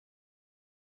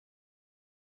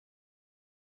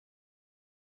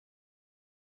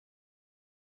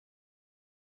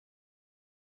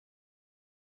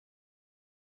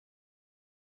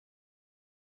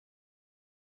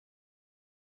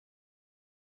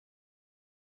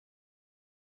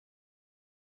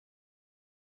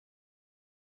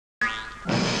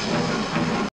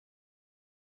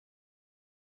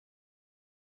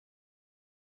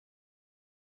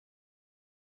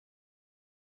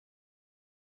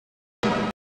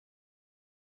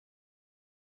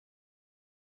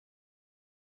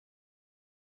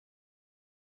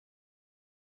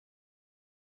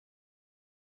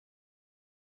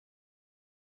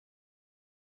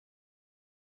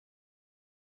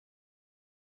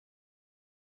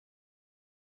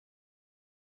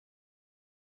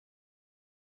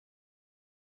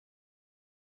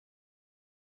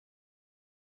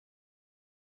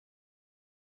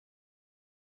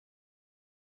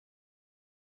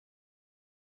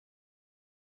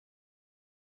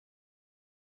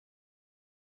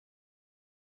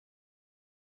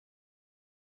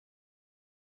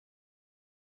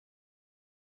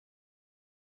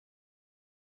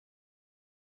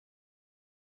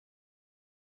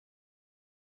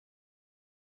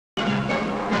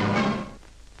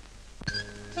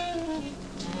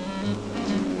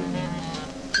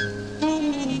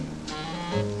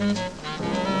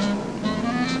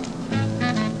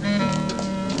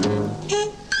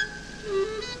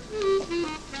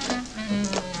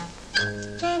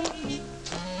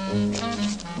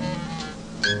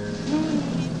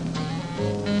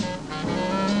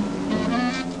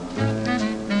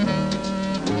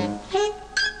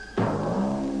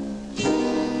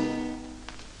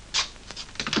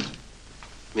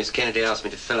Miss Kennedy asked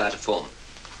me to fill out a form.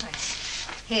 Right.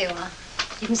 Here you are.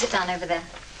 You can sit down over there.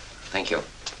 Thank you.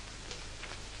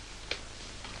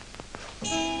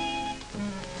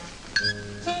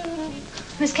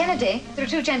 Miss Kennedy, there are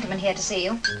two gentlemen here to see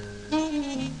you.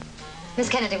 Miss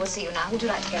Kennedy will see you now. Would you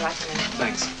like to go right in a minute?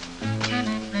 Thanks.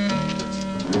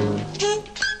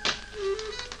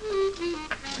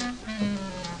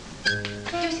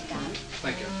 Do sit down.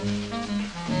 Thank you.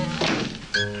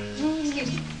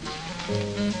 Excuse me.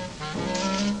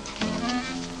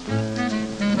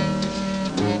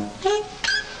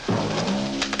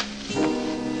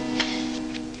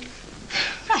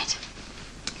 Right.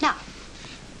 Now.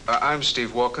 I'm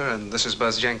Steve Walker, and this is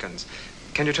Buzz Jenkins.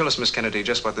 Can you tell us, Miss Kennedy,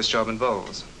 just what this job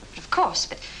involves? Of course,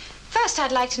 but first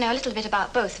I'd like to know a little bit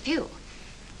about both of you.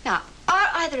 Now, are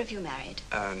either of you married?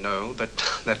 No, but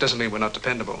that doesn't mean we're not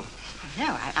dependable.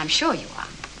 No, I'm sure you are.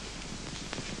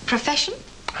 Profession?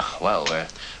 Well,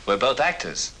 we're both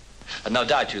actors. No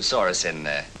doubt you saw us in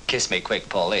Kiss Me Quick,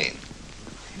 Pauline.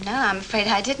 No, I'm afraid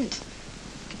I didn't.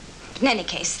 But in any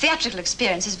case, theatrical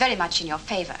experience is very much in your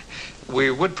favor. We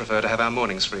would prefer to have our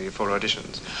mornings free for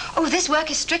auditions. Oh, this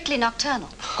work is strictly nocturnal.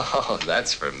 Oh,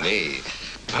 that's for me.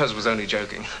 Buzz was only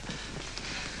joking.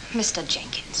 Mr.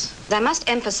 Jenkins, I must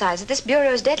emphasize that this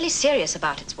bureau is deadly serious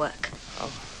about its work.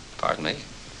 Oh, pardon me?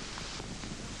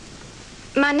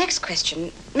 My next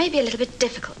question may be a little bit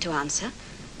difficult to answer,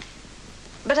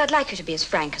 but I'd like you to be as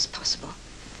frank as possible.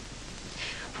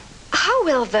 How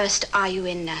well versed are you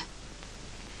in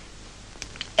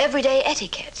everyday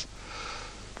etiquette?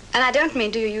 And I don't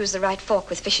mean do you use the right fork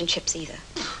with fish and chips either.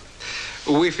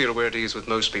 We feel we're at ease with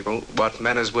most people. What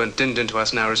manners weren't dinned into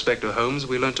us in our respective homes,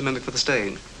 we learned to mimic for the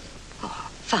stage. Oh,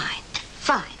 fine,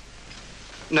 fine.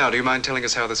 Now, do you mind telling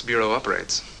us how this bureau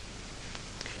operates?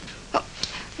 Well,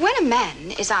 when a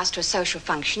man is asked to a social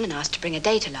function and asked to bring a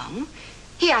date along,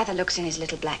 he either looks in his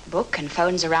little black book and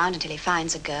phones around until he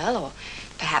finds a girl, or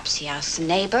perhaps he asks a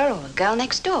neighbor or a girl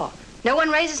next door. No one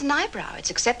raises an eyebrow.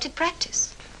 It's accepted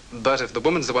practice. But if the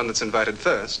woman's the one that's invited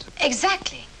first...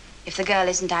 Exactly. If the girl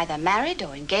isn't either married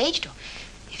or engaged, or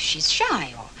if she's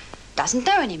shy or doesn't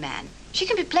know any man, she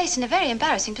can be placed in a very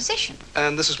embarrassing position.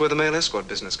 And this is where the male escort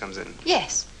business comes in.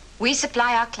 Yes. We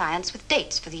supply our clients with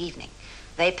dates for the evening.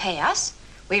 They pay us,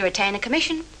 we retain a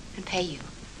commission, and pay you.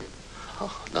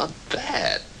 Oh, not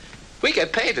bad. We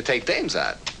get paid to take dames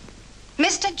out.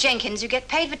 Mr. Jenkins, you get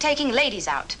paid for taking ladies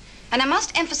out. And I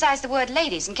must emphasize the word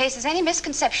ladies in case there's any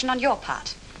misconception on your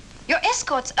part. You're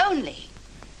escorts only.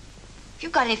 If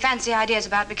you've got any fancy ideas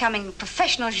about becoming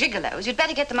professional gigolos, you'd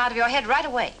better get them out of your head right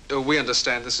away. We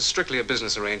understand. This is strictly a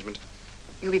business arrangement.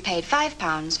 You'll be paid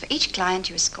 £5 for each client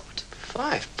you escort.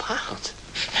 £5?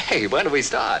 Hey, when do we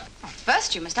start? Well,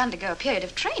 first, you must undergo a period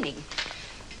of training.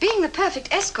 Being the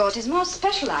perfect escort is more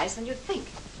specialized than you'd think.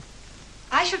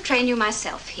 I shall train you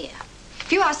myself here.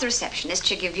 If you ask the receptionist,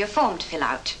 she'll give you a form to fill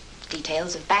out.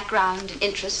 Details of background and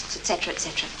interests, etc.,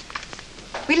 etc.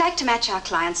 We like to match our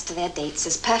clients to their dates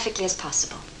as perfectly as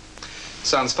possible.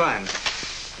 Sounds fine.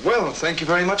 Well, thank you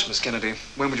very much, Miss Kennedy.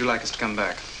 When would you like us to come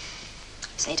back?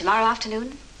 Say tomorrow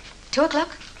afternoon, 2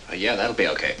 o'clock. Yeah, that'll be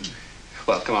okay.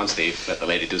 Well, come on, Steve. Let the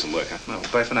lady do some work, huh? Well,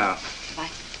 bye for now. Bye.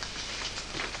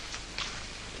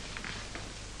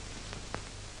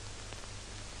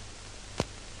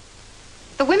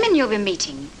 The women you'll be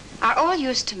meeting are all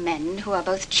used to men who are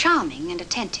both charming and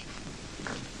attentive.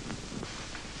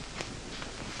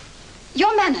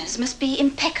 Your manners must be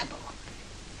impeccable.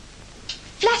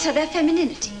 Flatter their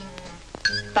femininity.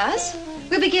 Buzz,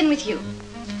 we'll begin with you.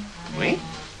 We?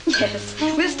 Yes,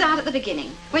 we'll start at the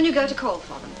beginning, when you go to call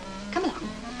for them. Come along.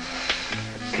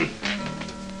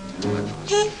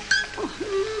 Come on.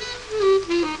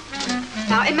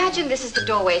 Now, imagine this is the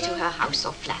doorway to her house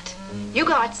or flat. You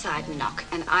go outside and knock,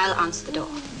 and I'll answer the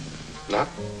door. Knock?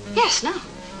 Yes, no.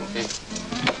 Okay.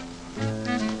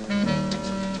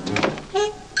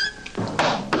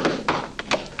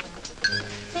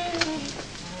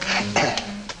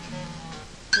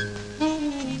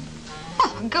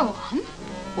 Oh, go on.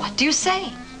 What do you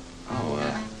say?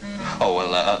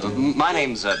 My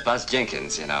name's Buzz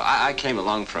Jenkins, you know. I came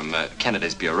along from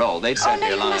Kennedy's bureau. They'd sent me Oh,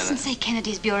 no, along. you mustn't say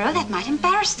Kennedy's bureau. That might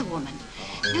embarrass the woman.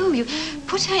 No, you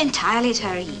put her entirely at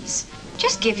her ease.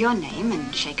 Just give your name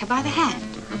and shake her by the hand,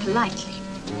 politely.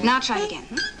 Now try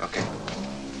again. Okay.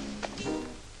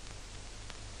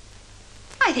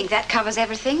 I think that covers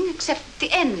everything except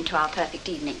the end to our perfect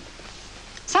evening.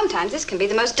 Sometimes this can be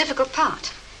the most difficult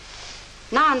part.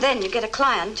 Now and then you get a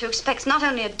client who expects not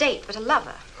only a date, but a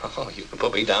lover. Oh, you can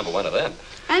put me down for one of them.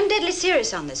 I'm deadly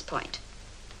serious on this point.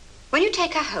 When you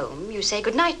take her home, you say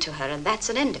goodnight to her, and that's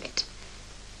an end of it.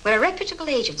 We're a reputable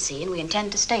agency, and we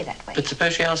intend to stay that way. But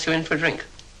suppose she asks you in for a drink?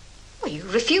 Well, you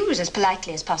refuse as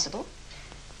politely as possible.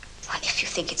 Well, if you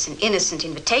think it's an innocent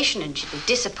invitation and she'd be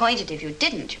disappointed if you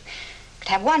didn't, you could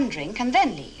have one drink and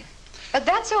then leave. But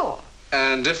that's all.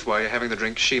 And if, while you're having the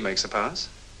drink, she makes a pass?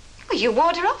 Well, you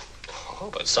ward her off.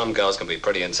 Oh, but some girls can be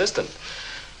pretty insistent,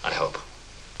 I hope.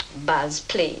 Buzz,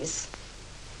 please.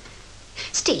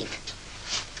 Steve,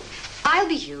 I'll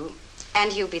be you,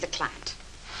 and you'll be the client.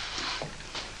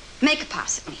 Make a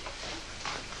pass at me.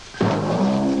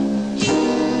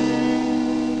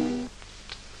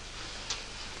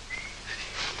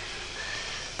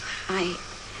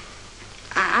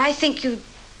 I think you'd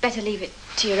better leave it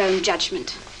to your own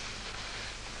judgment.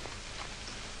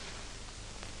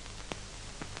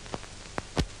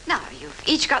 Now, you've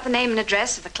each got the name and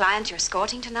address of the client you're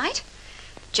escorting tonight.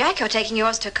 Jack, you're taking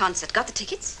yours to a concert. Got the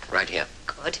tickets? Right here.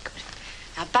 Good, good.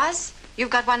 Now, Buzz, you've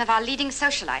got one of our leading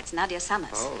socialites, Nadia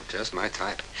Summers. Oh, just my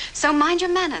type. So mind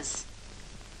your manners.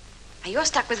 Now, you're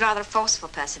stuck with rather a forceful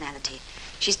personality.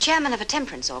 She's chairman of a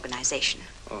temperance organization.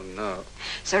 Oh, no.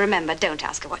 So remember, don't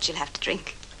ask her what she'll have to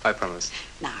drink. I promise.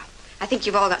 Now, I think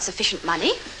you've all got sufficient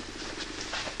money.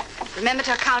 Remember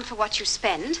to account for what you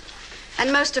spend.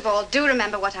 And most of all, do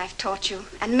remember what I've taught you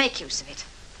and make use of it.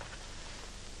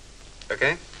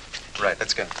 Okay? Right,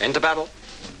 let's go. Into battle.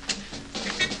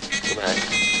 Goodbye.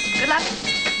 Good luck.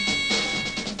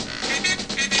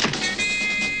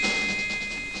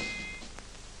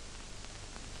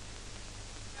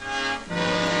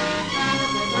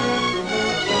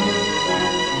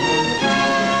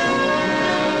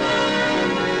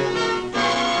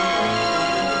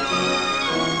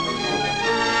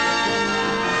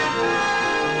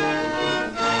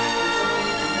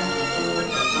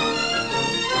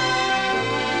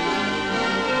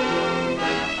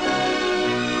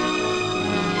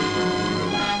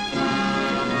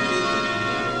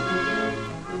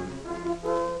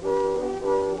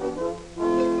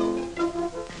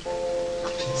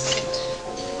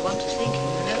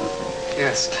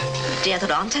 Yes. Dear,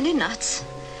 there aren't any nuts.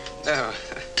 No.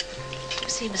 You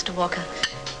see, Mr. Walker,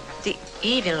 the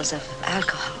evils of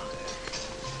alcohol.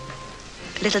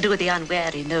 Little do the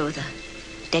unwary know the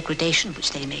degradation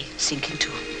which they may sink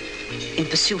into in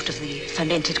pursuit of the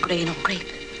fermented grain or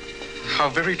grape. How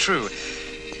very true.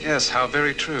 Yes, how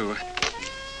very true.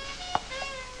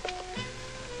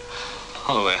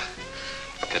 Oh,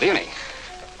 good evening.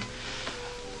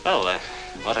 Well,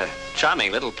 what a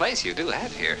charming little place you do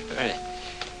have here.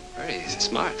 Very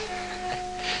smart.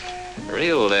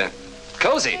 Real,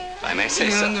 cozy, if I may say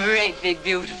so. You great big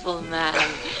beautiful man.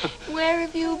 Where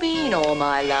have you been all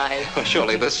my life? Well,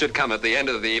 surely this should come at the end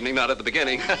of the evening, not at the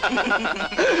beginning.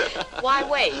 Why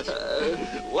wait?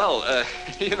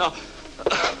 You know...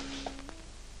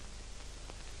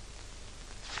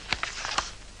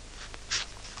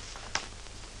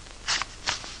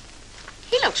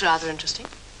 He looks rather interesting.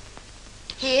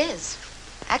 He is.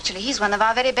 Actually, he's one of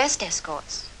our very best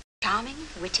escorts. Charming,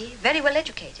 witty, very well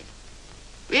educated.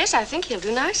 Yes, I think he'll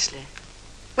do nicely.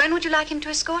 When would you like him to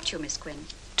escort you, Miss Quinn?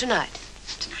 Tonight.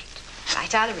 Tonight.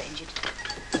 Right, I'll arrange it.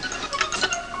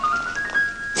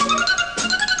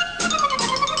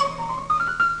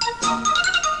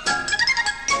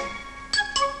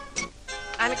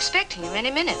 I'm expecting him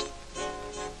any minute.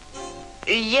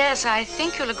 Yes, I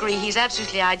think you'll agree he's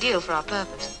absolutely ideal for our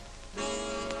purpose.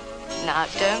 Now,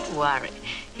 don't worry.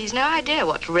 He's no idea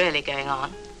what's really going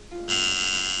on.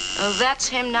 Oh, that's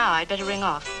him now. I'd better ring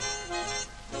off.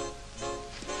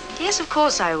 Yes, of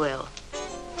course I will.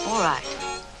 All right.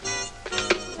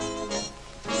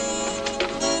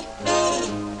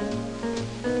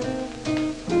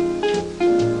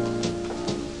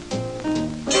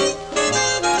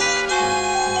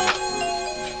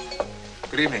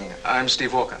 Good evening. I'm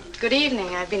Steve Walker. Good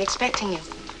evening. I've been expecting you.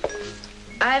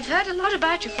 I've heard a lot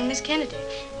about you from Miss Kennedy.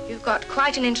 You've got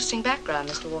quite an interesting background,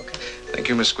 Mr. Walker. Thank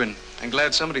you, Miss Quinn. I'm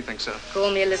glad somebody thinks so. Call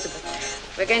me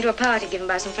Elizabeth. We're going to a party given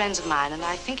by some friends of mine, and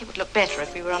I think it would look better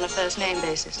if we were on a first-name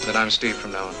basis. Then I'm Steve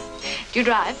from now on. Do you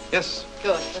drive? Yes.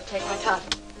 Good. I'll take my car.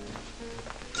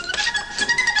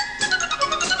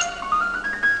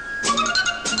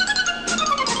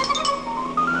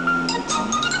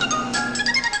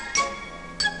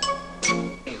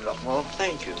 Well,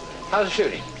 thank you. How's the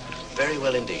shooting? Very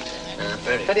well indeed.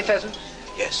 Very. Pretty pleasant?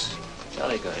 Yes.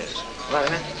 Jolly good. Yes. Right,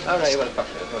 man. All right, you want to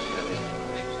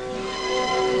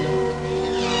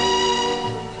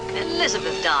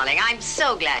Elizabeth, darling, I'm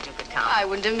so glad you could come. I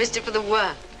wouldn't have missed it for the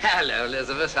world. Hello,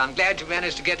 Elizabeth. I'm glad you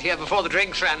managed to get here before the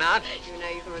drinks ran out. You know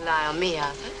you can rely on me,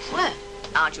 Arthur. Well,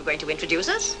 aren't you going to introduce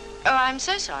us? Oh, I'm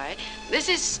so sorry. This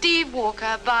is Steve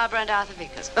Walker, Barbara and Arthur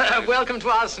Vickers. Welcome to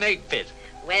our snake pit.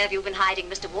 Where have you been hiding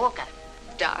Mr. Walker?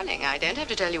 Darling, I don't have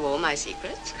to tell you all my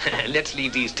secrets. Let's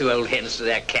leave these two old hens to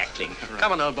their cackling. Right.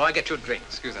 Come on, old boy, get your drink.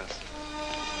 Excuse us.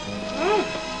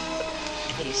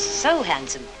 He's so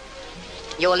handsome.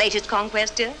 Your latest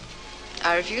conquest, dear?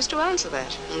 I refuse to answer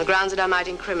that, on the grounds that I might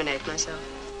incriminate myself.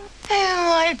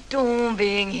 Oh, I adore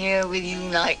being here with you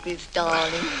like this,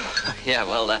 darling. Yeah,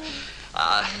 well,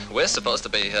 we're supposed to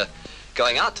be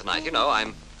going out tonight. You know,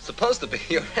 I'm supposed to be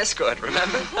your escort,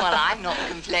 remember? Well, I'm not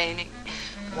complaining.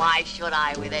 Why should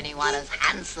I with anyone as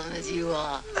handsome as you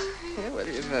are? Yeah, well,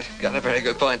 you've got a very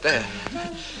good point there.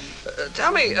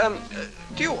 Tell me,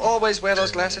 do you always wear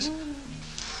those glasses?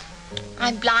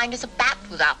 I'm blind as a bat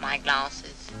without my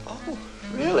glasses. Oh,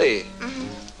 really? Mm-hmm.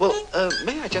 Well,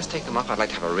 may I just take them off? I'd like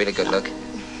to have a really good look.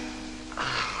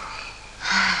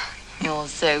 You're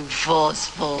so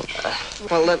forceful.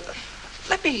 Well,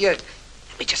 let me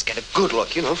just get a good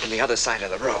look, you know, from the other side of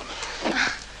the room.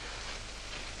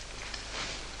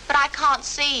 But I can't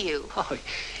see you. Oh,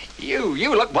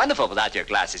 you look wonderful without your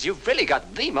glasses. You've really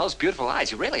got the most beautiful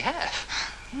eyes. You really have.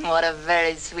 What a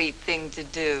very sweet thing to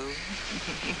do.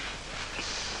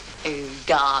 Oh,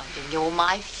 darling, you're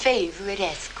my favorite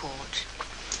escort.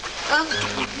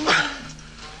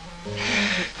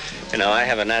 You know, I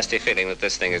have a nasty feeling that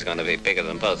this thing is going to be bigger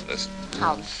than both of us.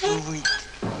 How sweet.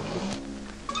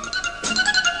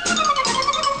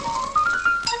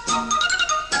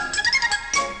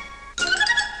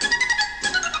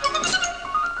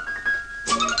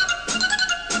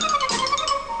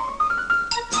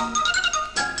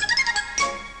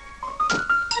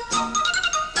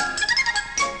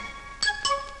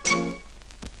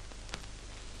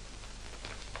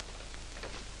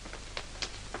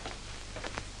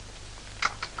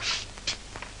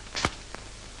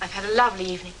 I've had a lovely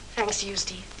evening, thanks to you,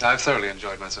 Steve. I've thoroughly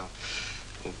enjoyed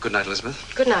myself. Well, good night,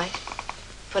 Elizabeth. Good night.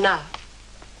 For now.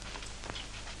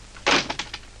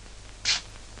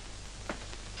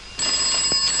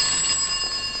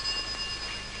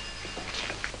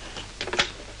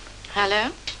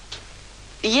 Hello?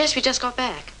 Yes, we just got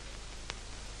back.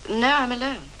 No, I'm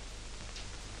alone.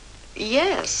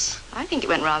 Yes, I think it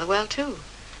went rather well, too.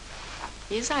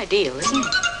 He's ideal, isn't he?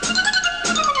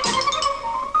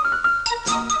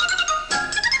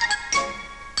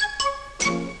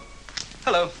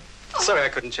 Hello. Sorry I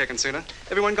couldn't check in sooner.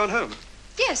 Everyone gone home?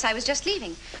 Yes, I was just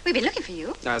leaving. We've been looking for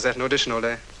you. Now, is that an audition all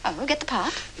day? Oh, get the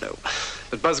part? No.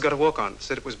 But Buzz got a walk-on.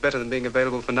 Said it was better than being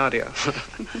available for Nadia.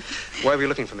 Why were you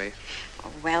looking for me?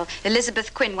 Oh, well,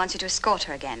 Elizabeth Quinn wants you to escort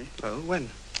her again. Oh, when?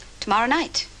 Tomorrow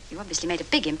night. You obviously made a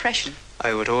big impression.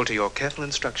 I owe it all to your careful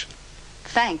instruction.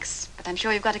 Thanks, but I'm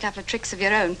sure you've got a couple of tricks of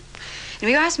your own. And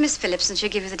you ask Miss Phillips and she'll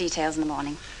give you the details in the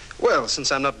morning. Well,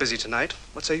 since I'm not busy tonight,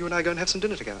 what say you and I go and have some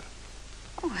dinner together?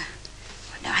 Oh,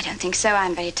 no, I don't think so.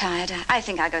 I'm very tired. I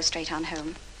think I'll go straight on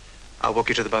home. I'll walk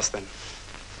you to the bus then.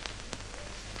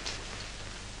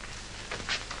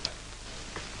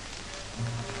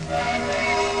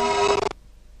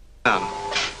 Down.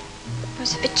 Oh,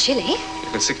 it's a bit chilly.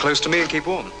 You can sit close to me and keep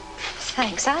warm.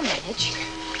 Thanks, I'll manage.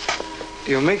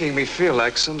 You're making me feel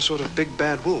like some sort of big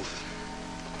bad wolf.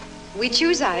 We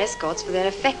choose our escorts for their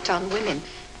effect on women.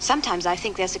 Sometimes I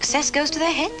think their success goes to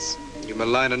their heads. You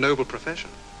malign a noble profession.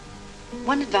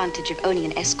 One advantage of owning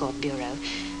an escort bureau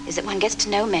is that one gets to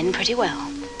know men pretty well.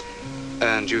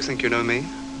 And you think you know me?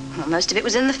 Well, most of it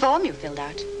was in the form you filled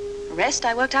out. The rest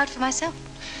I worked out for myself.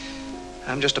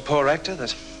 I'm just a poor actor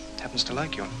that happens to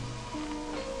like you.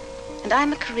 And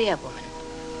I'm a career woman.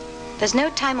 There's no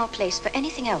time or place for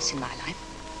anything else in my life.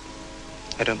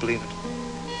 I don't believe it.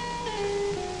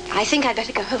 I think I'd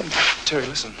better go home. Terry,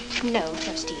 listen. No,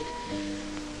 Steve.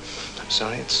 I'm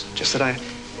sorry. It's just that I...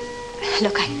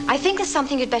 Look, I think there's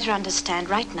something you'd better understand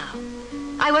right now.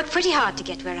 I worked pretty hard to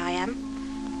get where I am.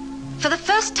 For the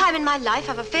first time in my life,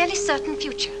 I have a fairly certain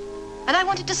future. And I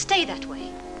wanted to stay that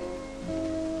way.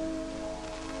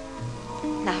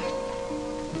 Now,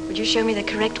 would you show me the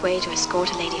correct way to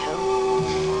escort a lady home?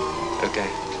 Okay.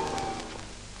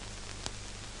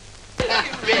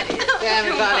 Really?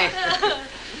 Damn funny.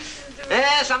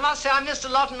 Yes, I must say I missed a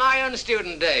lot in my own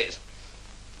student days.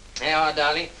 Here you are,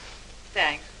 darling.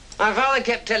 Thanks. My father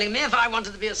kept telling me if I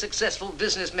wanted to be a successful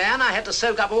businessman, I had to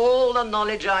soak up all the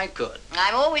knowledge I could.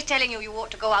 I'm always telling you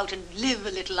ought to go out and live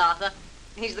a little, Arthur.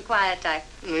 He's the quiet type.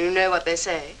 You know what they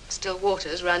say. Still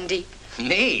waters run deep.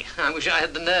 Me? I wish I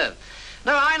had the nerve.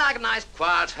 No, I like a nice,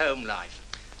 quiet home life.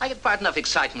 I get quite enough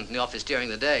excitement in the office during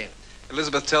the day.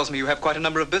 Elizabeth tells me you have quite a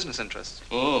number of business interests.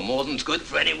 Oh, more than's good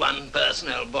for any one person,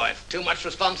 old boy. Too much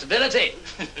responsibility.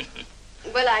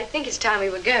 Well, I think it's time we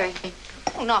were going.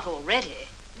 Oh, not already.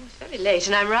 It's very late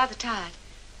and I'm rather tired.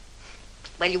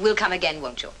 Well, you will come again,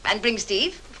 won't you? And bring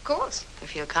Steve? Of course, if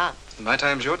he'll come. My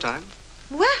time's your time.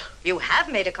 Well, you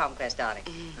have made a conquest, darling.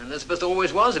 Elizabeth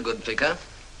always was a good picker.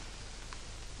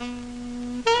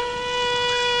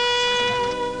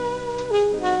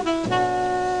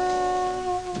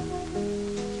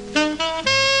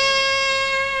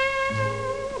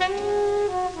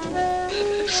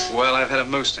 Well, I've had a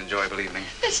most enjoyable evening.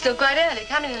 It's still quite early.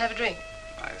 Come in and have a drink.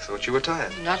 I thought you were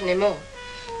tired. Not anymore.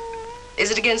 Is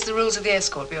it against the rules of the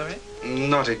escort bureau?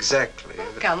 Not exactly.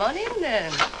 Come on in,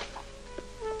 then.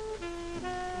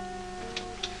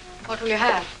 What will you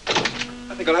have?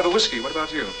 I think I'll have a whiskey. What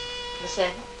about you? The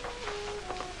same.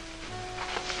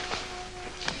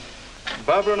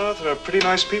 Barbara and Arthur are pretty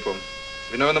nice people.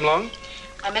 Have you known them long?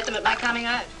 I met them at my coming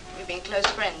out. We've been close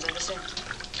friends ever since.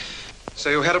 So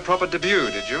you had a proper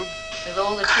debut, did you? With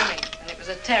all the trimming, and it was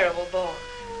a terrible bore.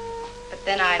 But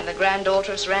then I'm the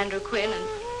granddaughter of Sir Andrew Quinn, and,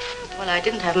 well, I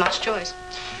didn't have much choice.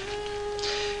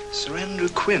 Sir Andrew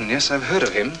Quinn, yes, I've heard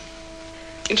of him.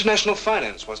 International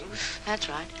finance, wasn't it? That's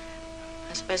right.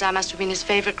 I suppose I must have been his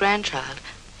favorite grandchild.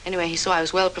 Anyway, he saw I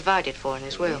was well provided for in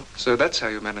his will. So that's how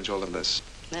you manage all of this?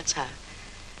 That's how.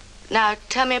 Now,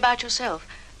 tell me about yourself.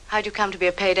 How'd you come to be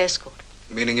a paid escort?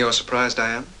 Meaning you're surprised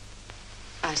I am?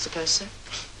 I suppose so.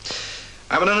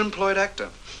 I'm an unemployed actor.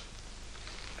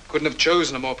 I couldn't have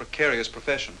chosen a more precarious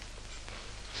profession.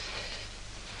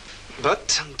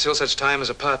 But until such time as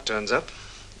a part turns up,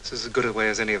 this is as good a way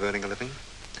as any of earning a living.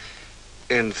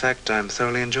 In fact, I'm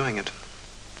thoroughly enjoying it.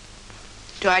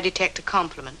 Do I detect a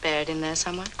compliment buried in there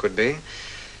somewhere? Could be.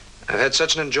 I've had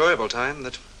such an enjoyable time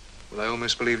that, well, I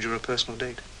almost believed you were a personal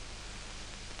date.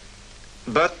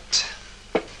 But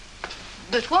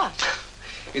But what?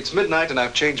 it's midnight and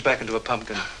I've changed back into a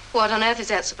pumpkin. What on earth is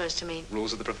that supposed to mean?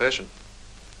 Rules of the profession.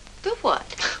 The what?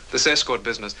 This escort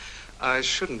business. I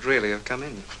shouldn't really have come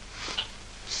in.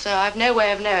 So I've no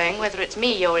way of knowing whether it's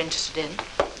me you're interested in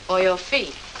or your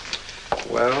fee.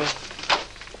 Well,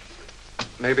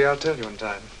 maybe I'll tell you in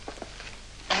time.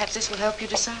 Perhaps this will help you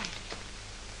decide.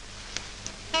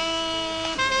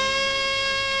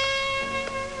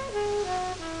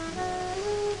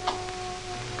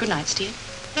 Good night, Steve.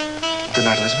 Good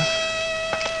night, Elizabeth.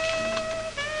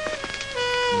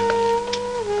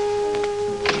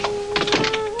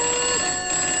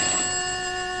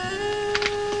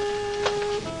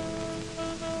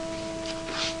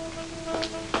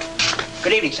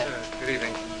 Good evening, sir. Good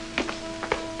evening.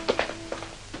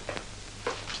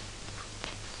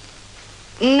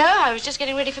 No, I was just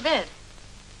getting ready for bed.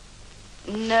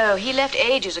 No, he left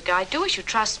ages ago. I do wish you'd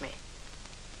trust me.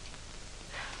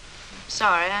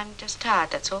 Sorry, I'm just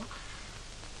tired, that's all.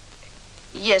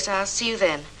 Yes, I'll see you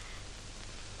then.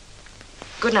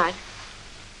 Good night.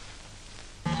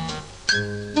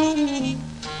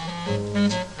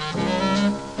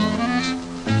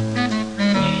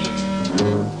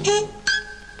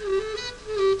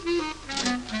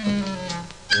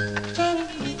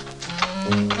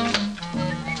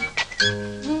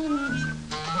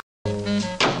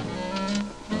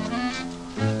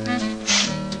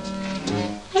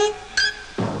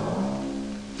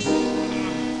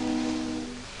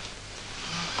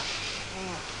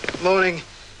 Morning.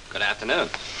 Good afternoon.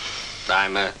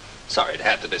 I'm sorry to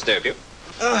have to disturb you.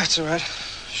 Oh, it's all right.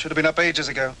 Should have been up ages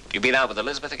ago. You been out with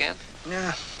Elizabeth again?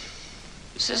 Yeah.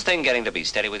 Is this thing getting to be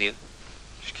steady with you?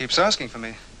 She keeps asking for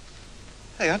me.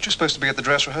 Hey, aren't you supposed to be at the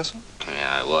dress rehearsal?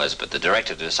 Yeah, I was, but the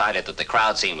director decided that the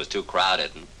crowd scene was too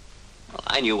crowded, and well,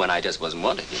 I knew when I just wasn't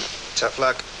wanted, you know. Tough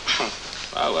luck.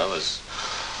 Oh, well, it's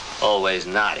always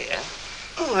naughty, eh?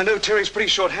 Oh, I know Terry's pretty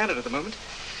short-handed at the moment.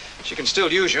 She can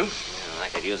still use you. Yeah, I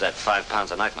could use that 5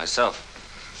 pounds a night myself.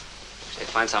 They'd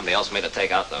find somebody else for me to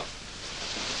take out, though.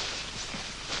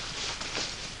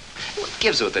 What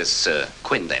gives with this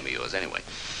Quinn dame of yours, anyway?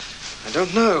 I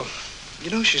don't know.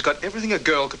 You know, she's got everything a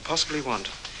girl could possibly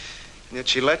want. And yet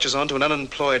she latches on to an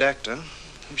unemployed actor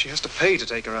whom she has to pay to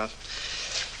take her out.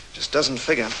 Just doesn't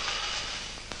figure.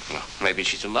 Well, maybe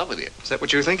she's in love with you. Is that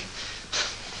what you think?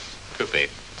 Could be.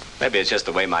 Maybe it's just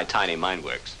the way my tiny mind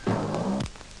works.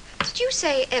 Did you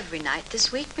say every night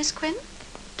this week, Miss Quinn?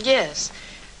 Yes.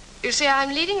 You see,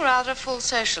 I'm leading rather a full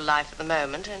social life at the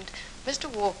moment, and Mr.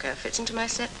 Walker fits into my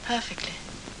set perfectly.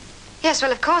 Yes,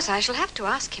 well, of course, I shall have to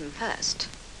ask him first.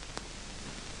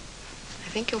 I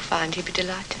think you'll find he'd be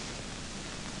delighted.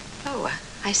 Oh,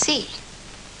 I see.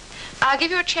 I'll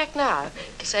give you a check now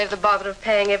to save the bother of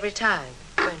paying every time,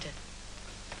 won't it?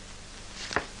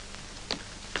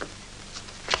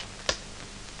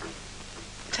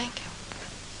 Thank you.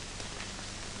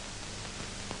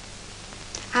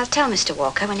 I'll tell Mr.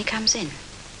 Walker when he comes in.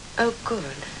 Oh, good.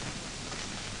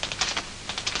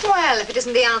 Well, if it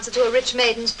isn't the answer to a rich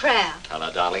maiden's prayer. Hello,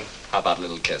 darling. How about a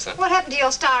little kiss, huh? What happened to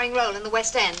your starring role in the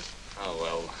West End? Oh,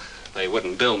 well, they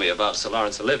wouldn't bill me above Sir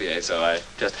Lawrence Olivier, so I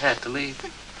just had to leave.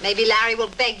 Maybe Larry will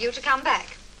beg you to come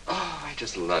back. Oh, I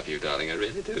just love you, darling. I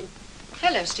really do.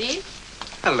 Hello, Steve.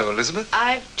 Hello, Elizabeth.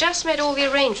 I've just made all the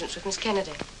arrangements with Miss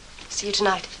Kennedy. See you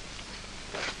tonight.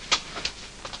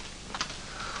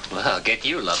 Well, I'll get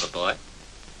you, lover boy.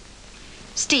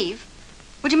 Steve,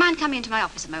 would you mind coming into my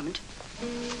office a moment?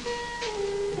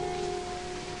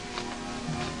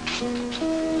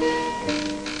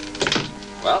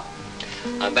 Well,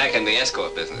 I'm back in the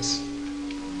escort business.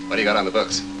 What do you got on the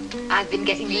books? I've been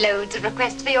getting loads of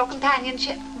requests for your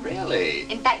companionship.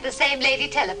 Really? In fact, the same lady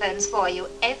telephones for you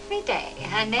every day.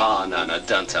 Her name? Oh, no,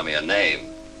 don't tell me her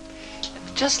name.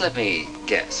 Just let me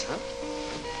guess, huh?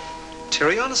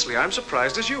 Terry, honestly, I'm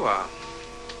surprised as you are.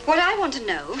 What I want to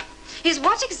know is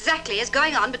what exactly is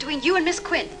going on between you and Miss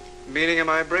Quinn. Meaning, am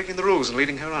I breaking the rules and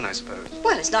leading her on, I suppose?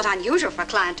 Well, it's not unusual for a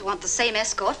client to want the same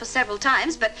escort for several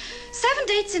times, but 7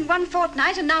 dates in one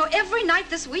fortnight and now every night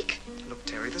this week? Look,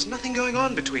 Terry, there's nothing going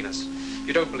on between us.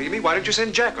 You don't believe me? Why don't you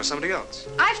send Jack or somebody else?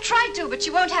 I've tried to, but she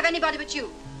won't have anybody but you.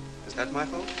 Is that my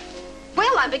fault?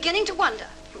 Well, I'm beginning to wonder.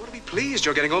 You ought to be pleased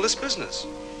you're getting all this business.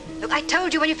 Look, I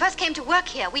told you when you first came to work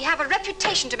here, we have a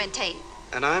reputation to maintain.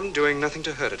 And I'm doing nothing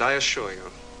to hurt it, I assure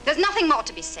you. There's nothing more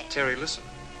to be said. Terry, listen.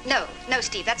 No,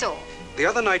 Steve, that's all. The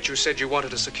other night you said you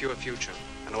wanted a secure future,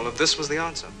 and all of this was the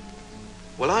answer.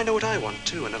 Well, I know what I want,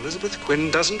 too, and Elizabeth Quinn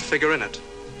doesn't figure in it.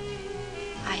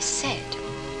 I said,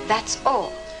 that's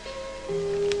all.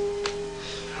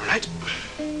 All right.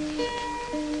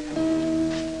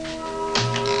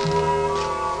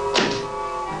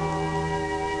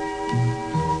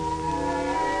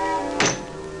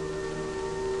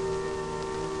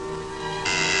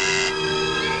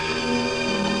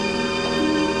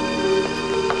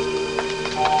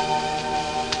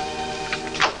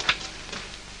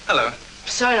 Hello.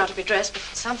 Sorry not to be dressed, but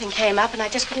something came up and I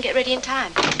just couldn't get ready in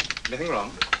time. Anything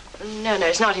wrong? No,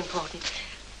 it's not important.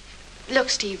 Look,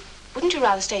 Steve, wouldn't you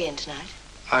rather stay in tonight?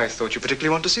 I thought you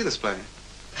particularly wanted to see this play.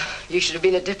 You should have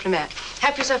been a diplomat.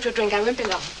 Help yourself to a drink. I won't be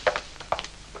long.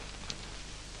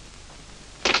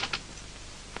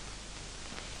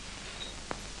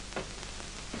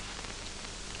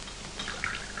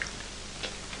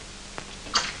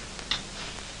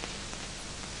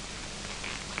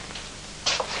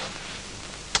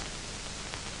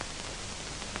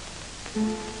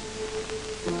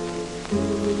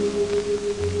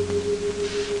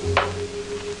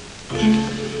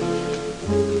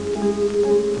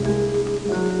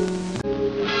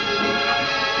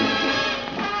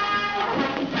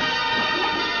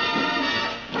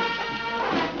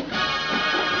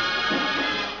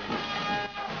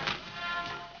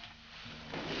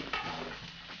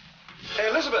 Hey,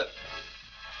 Elizabeth.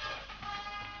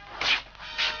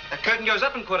 That curtain goes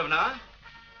up in a quarter of an hour.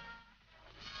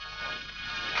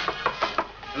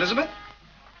 Elizabeth?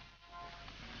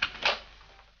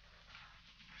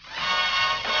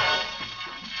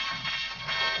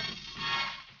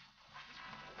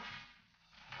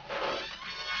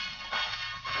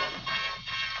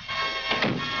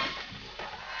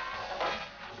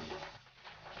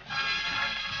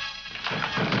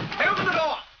 Hey, open the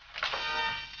door!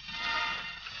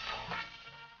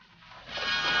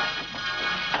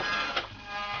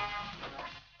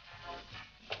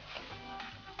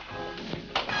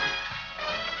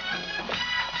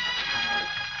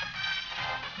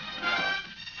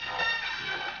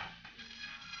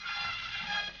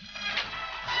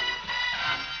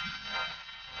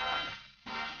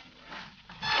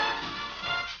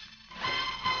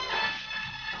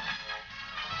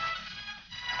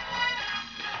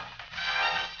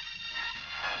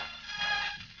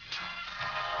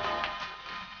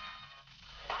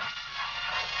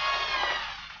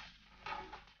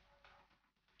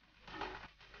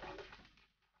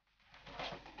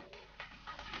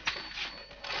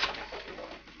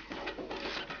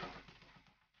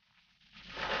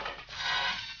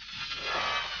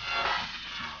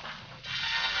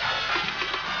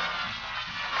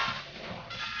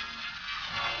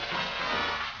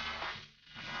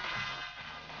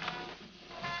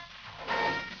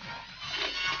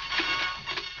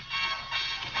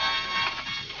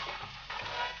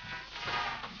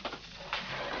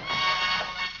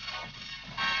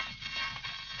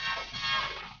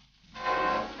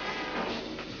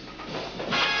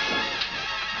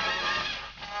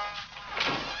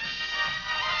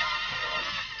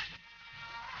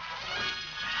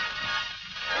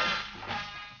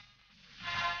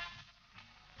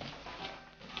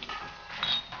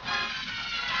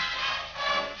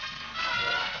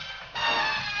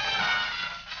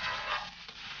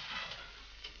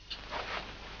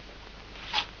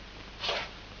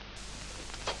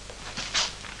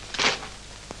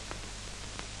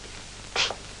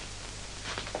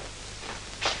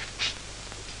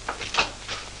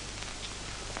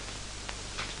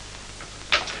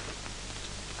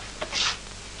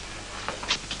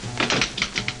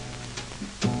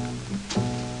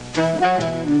 Yes,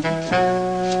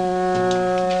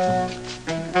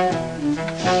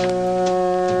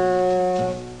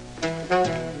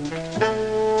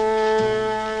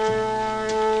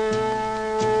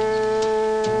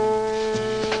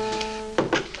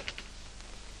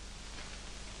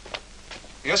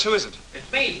 who is it?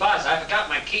 It's me, Buzz. I forgot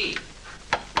my key.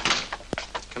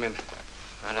 Come in.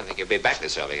 I don't think you'll be back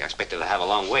this early. I expected to have a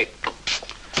long wait.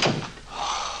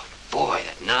 Oh, boy,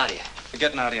 that Nadia.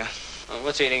 Forget Nadia. Well,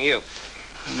 what's eating you?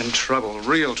 I'm in trouble,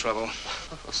 real trouble.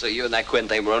 So you and that Quinn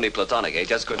thing were only platonic, eh?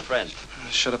 Just good friends.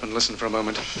 Shut up and listen for a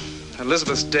moment.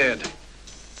 Elizabeth's dead.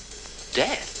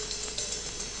 Dead?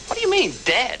 What do you mean,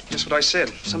 dead? Just what I said.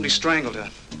 Somebody strangled her.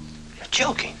 You're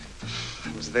joking.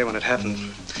 I was there when it happened.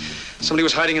 Somebody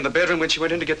was hiding in the bedroom when she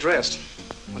went in to get dressed.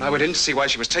 When I went in to see why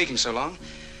she was taking so long,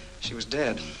 she was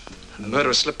dead. And the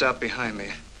murderer slipped out behind me.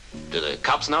 Do the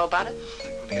cops know about it?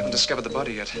 Well, they haven't discovered the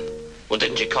body yet. Well,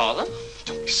 didn't you call them?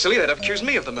 Don't be silly. They'd have accused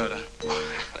me of the murder.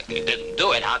 If you didn't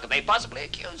do it, how could they possibly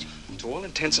accuse you? To all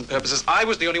intents and purposes, I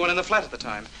was the only one in the flat at the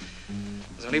time.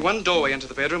 There's only one doorway into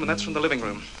the bedroom, and that's from the living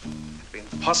room. It'd be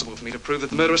impossible for me to prove that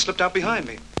the murderer slipped out behind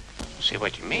me. See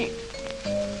what you mean.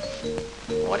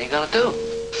 What are you gonna do?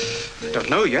 I don't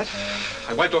know yet.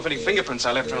 I wiped off any fingerprints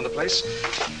I left around the place.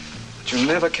 But you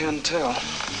never can tell.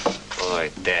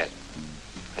 Boy, dead.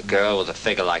 A girl with a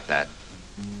figure like that.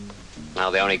 Now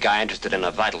the only guy interested in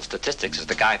her vital statistics is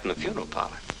the guy from the funeral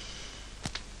parlor.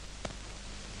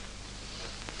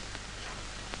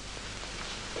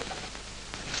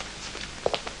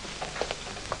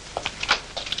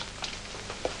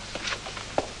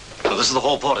 Well, this is the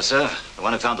hall porter, sir. The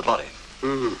one who found the body.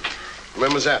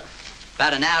 When was that?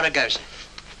 About an hour ago, sir.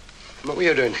 What were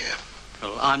you doing here?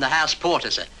 Well, I'm the house porter,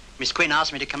 sir. Miss Quinn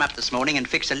asked me to come up this morning and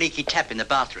fix a leaky tap in the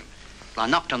bathroom. Well, I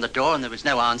knocked on the door and there was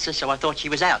no answer, so I thought she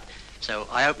was out. So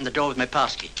I opened the door with my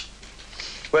passkey.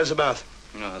 Where's the bath?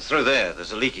 Through there.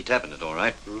 There's a leaky tap in it, all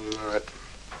right. All right.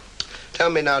 Tell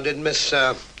me now, did Miss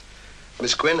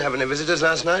Quinn have any visitors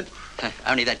last night?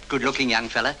 Only that good-looking young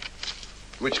fella.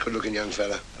 Which good-looking young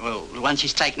fella? Well, the one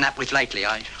she's taken up with lately.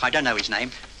 I don't know his name.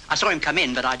 I saw him come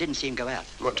in, but I didn't see him go out.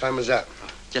 What time was that?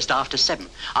 Just after 7.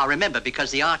 I remember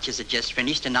because the archers had just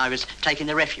finished and I was taking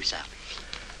the refuse out.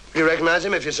 Do you recognize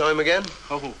him if you saw him again?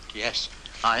 Oh, yes.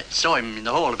 I saw him in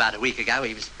the hall about a week ago.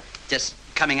 He was just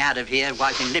coming out of here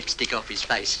wiping lipstick off his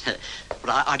face. But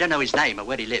I don't know his name or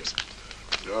where he lives.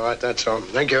 All right, that's all.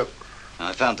 Thank you.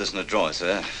 I found this in a drawer,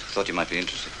 sir. Thought you might be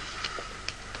interested.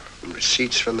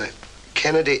 Receipts from the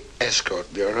Kennedy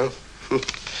Escort Bureau.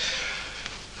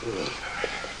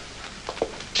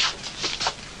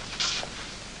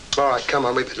 All right, come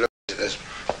on, we better look at this.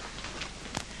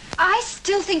 I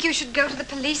still think you should go to the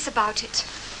police about it.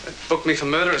 They booked me for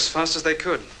murder as fast as they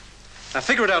could. Now,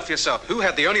 figure it out for yourself. Who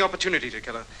had the only opportunity to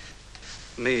kill her?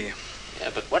 Me.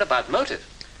 Yeah, but what about motive?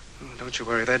 Oh, don't you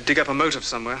worry. They'd dig up a motive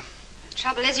somewhere. The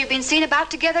trouble is you've been seen about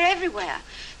together everywhere.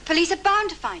 The police are bound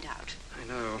to find out. I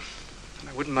know. And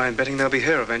I wouldn't mind betting they'll be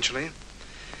here eventually.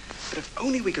 But if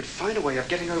only we could find a way of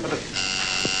getting over the...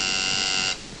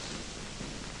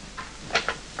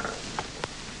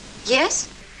 Yes?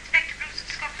 Inspector Bruce at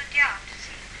Scotland Yard to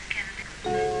see Miss Kennedy.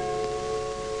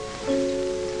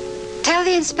 Tell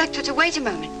the inspector to wait a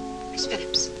moment, Miss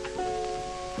Phillips.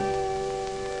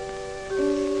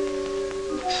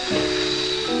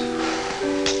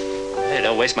 They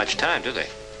don't waste much time, do they?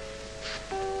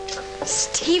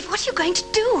 Steve, what are you going to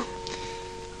do?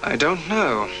 I don't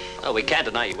know. Oh, we can't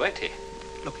deny you worked here.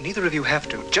 Look, neither of you have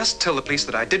to. Just tell the police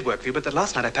that I did work for you, but that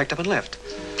last night I packed up and left.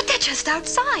 But they're just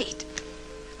outside.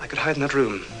 I could hide in that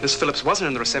room. Miss Phillips wasn't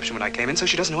in the reception when I came in, so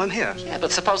she doesn't know I'm here. Yeah,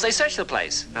 but suppose they search the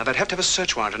place. Now, they'd have to have a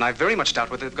search warrant, and I very much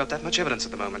doubt whether they've got that much evidence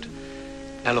at the moment.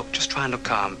 Now, look, just try and look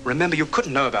calm. Remember, you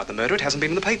couldn't know about the murder. It hasn't been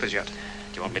in the papers yet. Do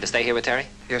you want me to stay here with Terry?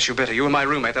 Yes, you better. You and my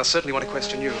roommate, they'll certainly want to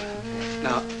question you.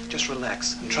 Now, just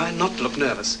relax and try not to look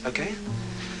nervous, okay?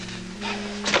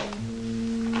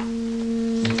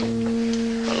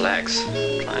 Relax.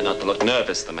 Try not to look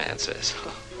nervous, the man says.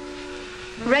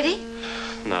 Ready?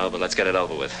 No, but let's get it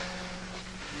over with.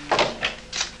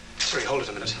 Sorry, hold it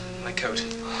a minute. My coat. Oh,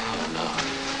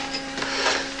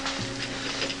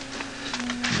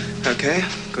 no. Okay,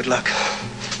 good luck.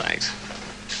 Thanks.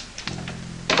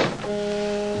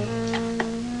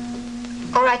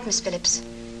 All right, Miss Phillips.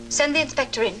 Send the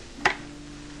inspector in.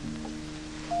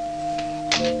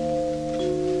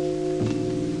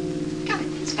 Come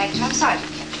in, Inspector. I'm sorry to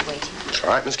have kept you waiting. It's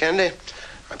all right, Miss Kennedy.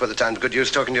 I put the time to good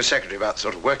use talking to your secretary about the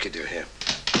sort of work you do here.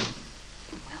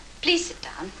 Well, please sit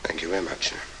down. Thank you very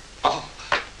much. Oh,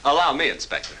 allow me,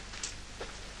 Inspector.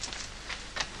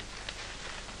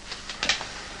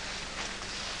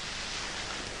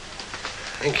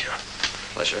 Thank you.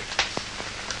 Pleasure.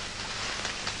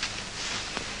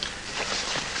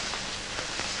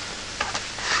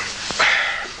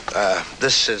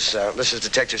 This is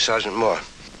Detective Sergeant Moore.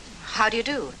 How do you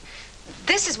do?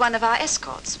 This is one of our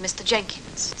escorts, Mr.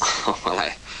 Jenkins. Oh,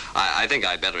 well, I think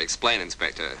I'd better explain,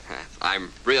 Inspector.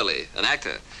 I'm really an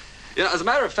actor. You know, as a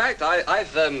matter of fact,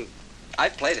 I've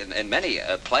played in many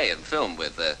a play and film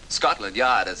with Scotland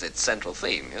Yard as its central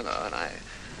theme, you know, and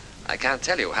I can't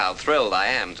tell you how thrilled I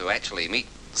am to actually meet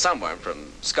someone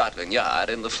from Scotland Yard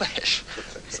in the flesh,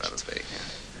 so to speak.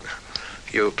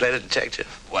 You played a detective?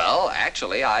 Well,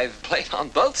 actually, I've played on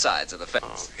both sides of the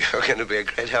fence. Oh, you're going to be a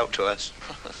great help to us.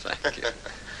 Thank you.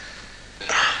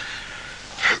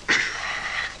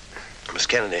 Miss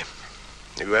Kennedy,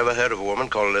 have you ever heard of a woman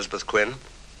called Elizabeth Quinn?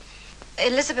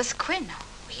 Elizabeth Quinn?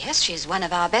 Oh, yes, she's one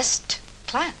of our best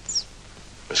clients.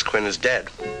 Miss Quinn is dead.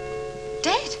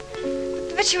 Dead?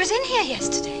 But she was in here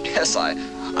yesterday. Yes,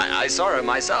 I saw her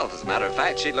myself. As a matter of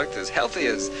fact, she looked as healthy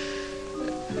as...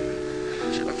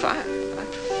 She looked fine.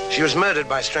 She was murdered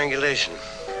by strangulation.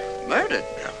 Murdered?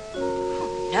 Yeah.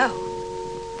 Oh, no.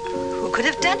 Who could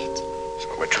have done it? That's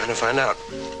what we're trying to find out.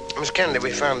 Miss Kennedy,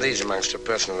 we found these amongst her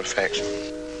personal effects.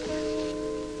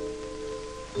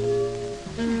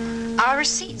 Our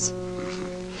receipts.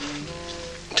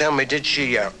 Tell me, did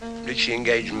she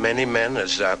engage many men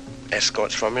as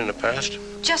escorts from you in the past?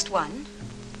 Just one,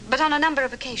 but on a number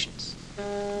of occasions.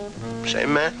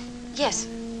 Same man? Yes,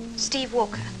 Steve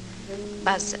Walker.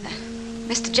 Buzz,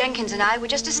 Mr. Jenkins and I were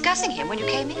just discussing him when you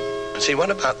came in. See, what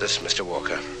about this, Mr.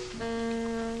 Walker?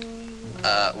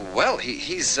 Well,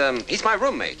 he's my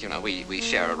roommate. You know, we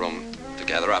share a room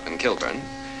together up in Kilburn.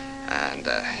 And,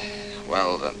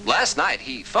 last night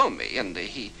he phoned me and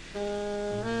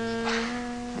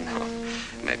No,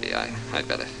 maybe I'd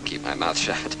better keep my mouth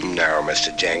shut. No,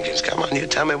 Mr. Jenkins, come on, you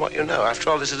tell me what you know. After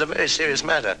all, this is a very serious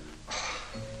matter.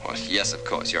 Well, yes, of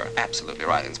course. You're absolutely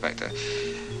right, Inspector.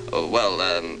 Oh, well,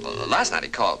 last night he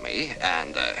called me,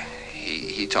 and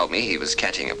he told me he was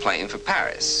catching a plane for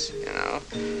Paris, you know.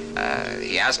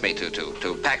 He asked me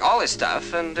to pack all his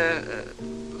stuff and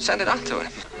send it on to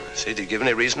him. See, did he give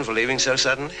any reason for leaving so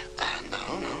suddenly?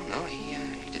 No. He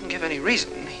didn't give any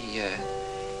reason.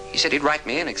 He said he'd write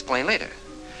me and explain later.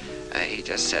 He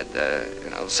just said,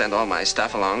 send all my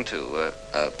stuff along to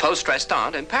Poste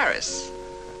Restante in Paris.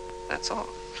 That's all.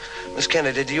 Miss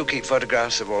Kennedy, do you keep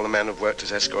photographs of all the men who've worked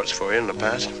as escorts for you in the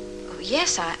past? Oh,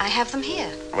 yes, I have them here.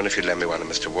 I wonder if you'd lend me one of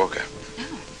Mr. Walker. No,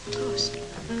 of course.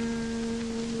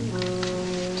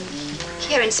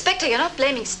 Here, Inspector, you're not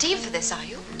blaming Steve for this, are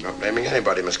you? Not blaming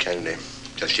anybody, Miss Kennedy.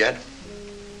 Just yet.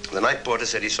 The night porter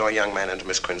said he saw a young man enter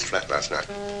Miss Quinn's flat last night.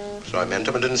 So I met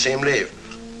him and didn't see him leave.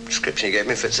 The description he gave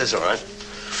me fits this all right.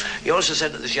 He also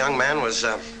said that this young man was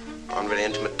on very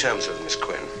intimate terms with Miss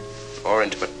Quinn. Or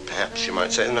intimate, perhaps you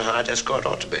might say, than a hired escort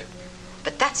ought to be.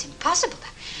 But that's impossible.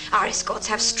 Our escorts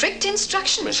have strict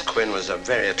instructions. Miss Quinn was a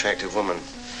very attractive woman.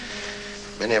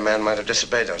 Many a man might have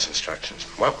disobeyed those instructions.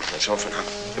 Well, that's all for now.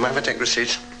 You mind if I take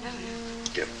receipts? No.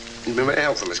 Yeah. You've been very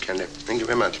helpful, Miss Kennedy. Thank you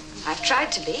very much. I've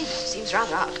tried to be. It seems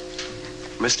rather odd.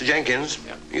 Mr. Jenkins,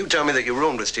 yeah. You told me that you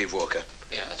roomed with Steve Walker.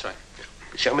 Yeah, that's right. Yeah.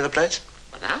 Show me the place.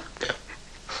 What now? Yeah.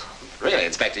 Really,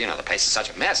 Inspector, you know, the place is such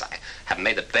a mess. I haven't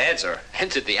made the beds or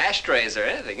emptied the ashtrays or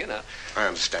anything, you know. I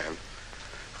understand.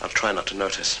 I'll try not to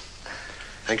notice.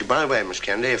 Thank you. By the way, Miss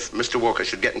Kennedy, if Mr. Walker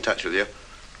should get in touch with you,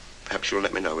 perhaps you'll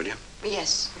let me know, will you?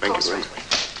 Yes, of Thank course, you very right away.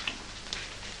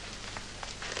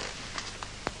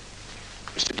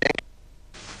 Mr. Jenkins.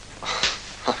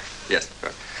 Yes,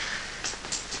 right.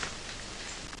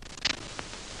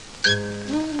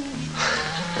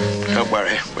 Don't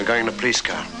worry. We're going in a police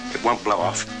car. It won't blow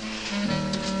off.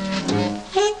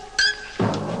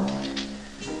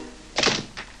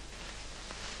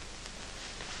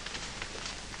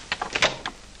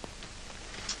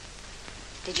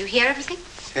 Did you hear everything?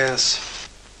 Yes.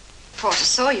 Porter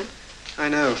saw you. I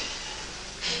know.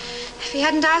 If he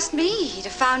hadn't asked me, he'd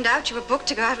have found out you were booked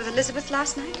to go out with Elizabeth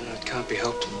last night. It can't be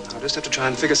helped. I'll just have to try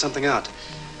and figure something out.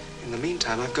 In the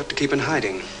meantime, I've got to keep in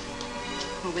hiding.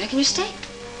 Well, where can you stay?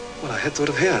 Well, I had thought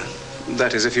of here.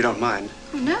 That is, if you don't mind.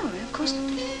 Oh, no, of course not.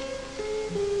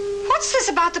 What's this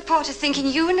about the porter thinking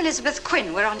you and Elizabeth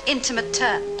Quinn were on intimate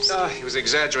terms? Ah, he was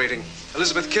exaggerating.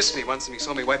 Elizabeth kissed me once and he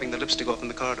saw me wiping the lipstick off in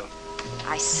the corridor.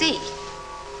 I see.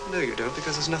 No, you don't,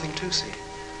 because there's nothing to see.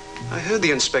 I heard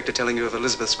the inspector telling you of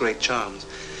Elizabeth's great charms.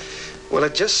 Well,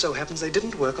 it just so happens they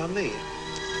didn't work on me.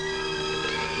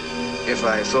 If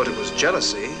I thought it was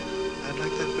jealousy, I'd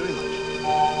like that very much.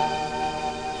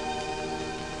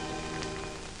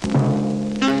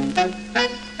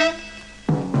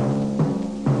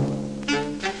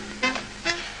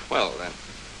 Well, then,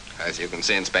 as you can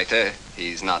see, Inspector,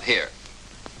 he's not here.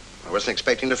 I wasn't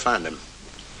expecting to find him.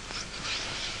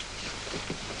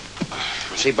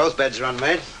 See, both beds are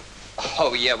unmade.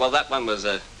 Oh, yeah, well, that one was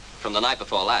from the night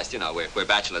before last. You know, we're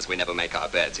bachelors. We never make our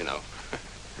beds, you know.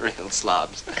 Real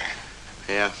slobs.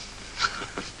 Yeah.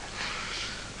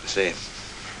 I see.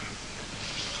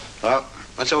 Well,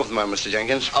 that's all for the moment, Mr.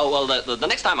 Jenkins. Oh, well, the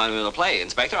next time I'm in a play,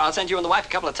 Inspector, I'll send you and the wife a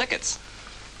couple of tickets.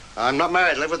 I'm not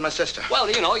married. I live with my sister. Well,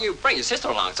 you know, you bring your sister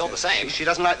along. It's all the same. She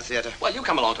doesn't like the theater. Well, you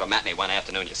come along to a matinee one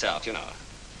afternoon yourself, you know.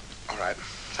 All right.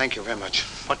 Thank you very much.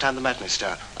 What time the matinee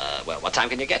start? Well, what time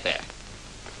can you get there?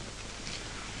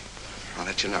 I'll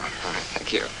let you know. All right,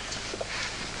 thank you.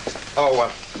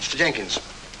 Oh, Mr. Jenkins,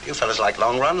 you fellas like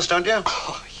long runs, don't you?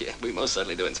 Oh, yeah, we most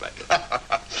certainly do, Inspector.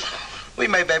 We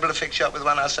may be able to fix you up with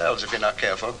one ourselves if you're not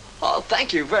careful. Oh,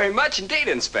 thank you very much indeed,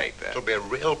 Inspector. It'll be a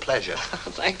real pleasure.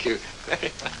 Thank you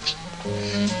very much.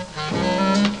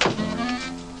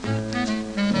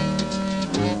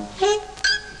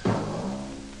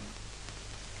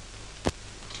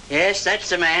 Yes, that's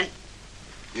the man.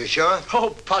 You sure?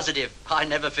 Oh, positive. I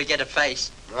never forget a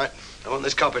face. Right. I want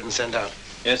this copied and sent out.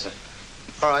 Yes, sir.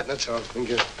 All right, that's all. Thank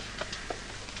you.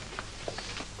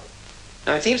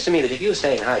 Now, it seems to me that if you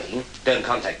stay in hiding, don't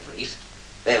contact the police,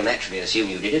 they'll naturally assume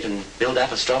you did it and build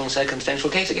up a strong circumstantial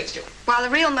case against you. While the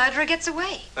real murderer gets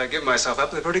away. I give myself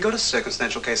up. They've already got a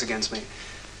circumstantial case against me.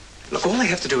 Look, all they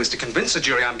have to do is to convince the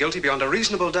jury I'm guilty beyond a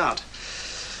reasonable doubt.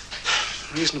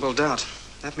 Reasonable doubt.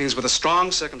 That means with a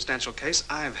strong circumstantial case,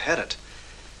 I've had it.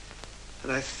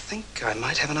 But I think I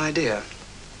might have an idea.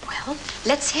 Well,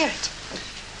 let's hear it.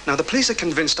 Now, the police are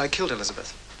convinced I killed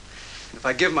Elizabeth. If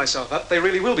I give myself up, they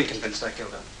really will be convinced I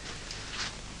killed her.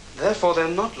 Therefore, they're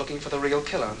not looking for the real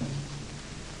killer.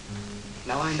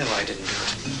 Now, I know I didn't do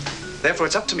it. Therefore,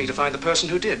 it's up to me to find the person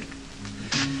who did.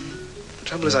 The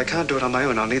trouble is, I can't do it on my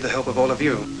own. I'll need the help of all of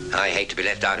you. I hate to be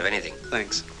left out of anything.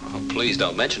 Thanks. Oh, please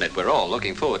don't mention it. We're all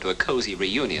looking forward to a cozy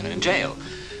reunion in jail.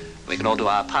 We can all do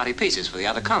our party pieces for the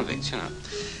other convicts, you know.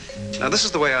 Now, this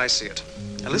is the way I see it.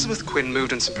 Elizabeth Quinn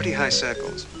moved in some pretty high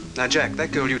circles. Now, Jack,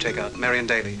 that girl you take out, Marion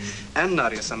Daly, and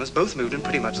Nadia Summers both moved in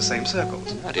pretty much the same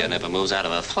circles. Nadia never moves out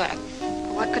of her flat.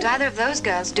 What could either of those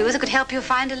girls do that could help you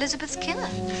find Elizabeth's killer?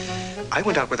 I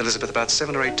went out with Elizabeth about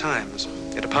 7 or 8 times.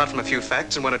 Yet apart from a few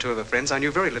facts and 1 or 2 of her friends, I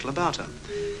knew very little about her.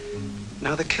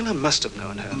 Now, the killer must have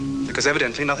known her, because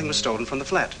evidently nothing was stolen from the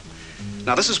flat.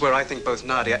 Now, this is where I think both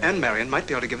Nadia and Marion might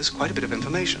be able to give us quite a bit of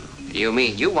information. You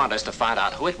mean you want us to find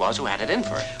out who it was who had it in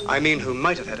for her? I mean who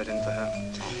might have had it in for her.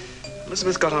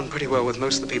 Elizabeth got on pretty well with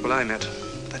most of the people I met,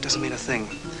 but that doesn't mean a thing.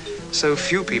 So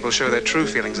few people show their true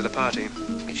feelings at a party.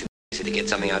 It should be easy to get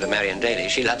something out of Marion Daly.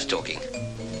 She loves talking.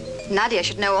 Nadia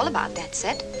should know all about that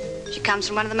set. She comes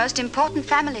from one of the most important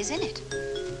families in it.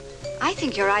 I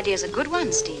think your idea's a good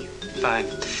one, Steve. Fine.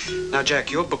 Now,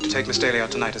 Jack, you're booked to take Miss Daly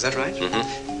out tonight, is that right?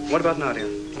 Mm-hmm. What about Nadia?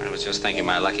 I was just thinking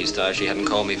my lucky star she hadn't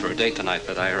called me for a date tonight,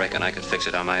 but I reckon I could fix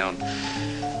it on my own.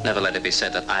 Never let it be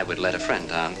said that I would let a friend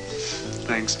down.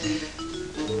 Thanks.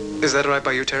 Is that all right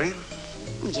by you, Terry?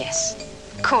 Yes,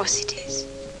 of course it is.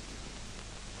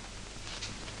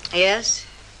 Yes,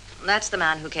 that's the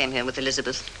man who came here with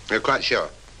Elizabeth. You're quite sure?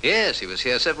 Yes, he was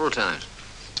here several times.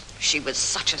 She was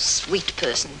such a sweet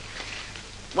person.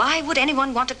 Why would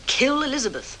anyone want to kill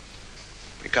Elizabeth?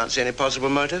 You can't see any possible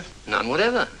motive? None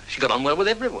whatever. She got on well with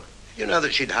everyone. You know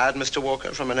that she'd hired Mr.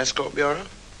 Walker from an escort bureau?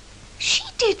 She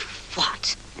did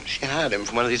what? She hired him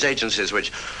from one of these agencies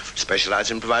which specialize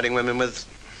in providing women with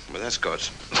escorts.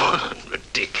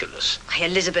 Ridiculous. Why,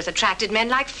 Elizabeth attracted men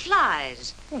like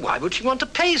flies. Why would she want to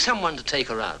pay someone to take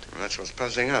her out? Well, that's what's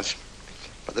puzzling us.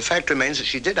 But the fact remains that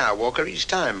she did hire Walker each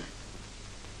time.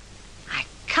 I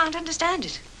can't understand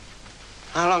it.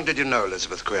 How long did you know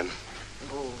Elizabeth Quinn?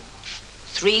 Oh,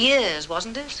 3 years,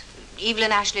 wasn't it?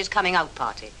 Evelyn Ashley's coming out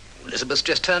party. Elizabeth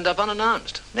just turned up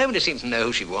unannounced. Nobody seemed to know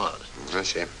who she was. I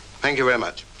see. Thank you very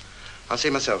much. I'll see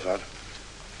myself out.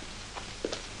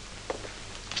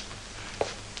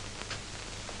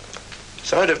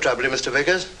 Sorry to have troubled you, Mr.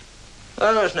 Vickers.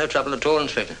 Oh, it's no trouble at all,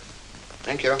 Inspector.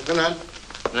 Thank you. Good night.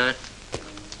 Good night.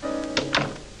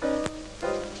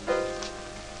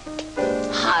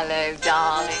 Hello,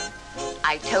 darling.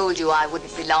 I told you I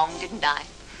wouldn't be long, didn't I?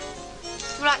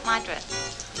 You like my dress?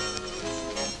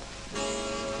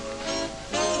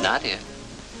 Nadia.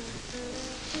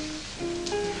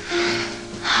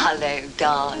 Hello,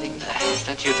 darling.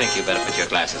 Don't you think you better put your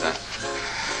glasses on?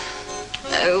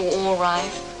 Oh, all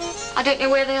right. I don't know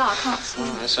where they are. I can't see.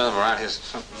 Oh, there's some around here.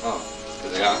 Oh,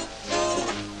 there they are.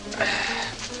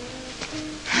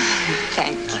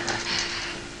 Thank you.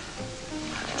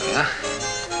 There we are.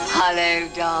 Hello,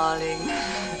 darling.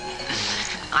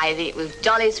 I think it was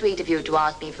jolly sweet of you to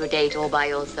ask me for a date all by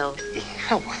yourself.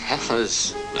 Yeah, well,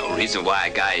 there's no reason why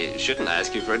a guy shouldn't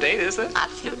ask you for a date, is there?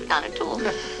 Absolutely none at all.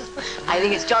 I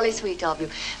think it's jolly sweet of you.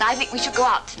 And I think we should go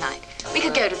out tonight. We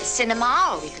could go to the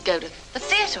cinema, or we could go to the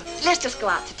theater. Let's just go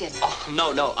out to dinner. Oh,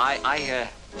 no, I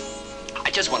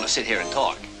just want to sit here and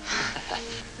talk.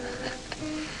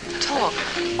 Talk?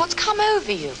 What's come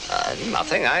over you?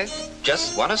 Nothing. I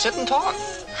just want to sit and talk.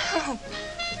 Oh,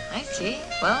 I see.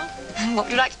 Well, what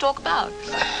would you like to talk about?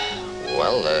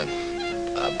 Well,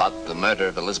 about the murder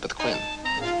of Elizabeth Quinn.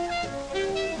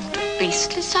 What a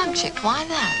beastly subject. Why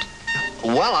that?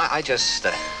 Well, I just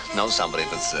know somebody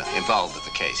that's involved with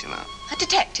the case, you know. A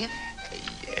detective?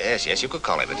 Yes, you could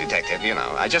call him a detective, you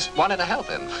know. I just wanted to help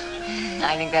him.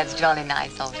 I think that's jolly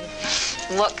nice of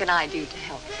you. What can I do to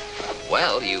help?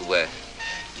 Well,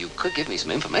 you could give me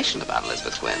some information about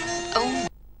Elizabeth Quinn. Oh,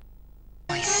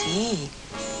 I see.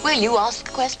 Well, you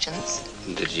asked questions.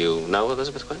 Did you know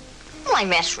Elizabeth Quinn? Well, I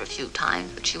met her a few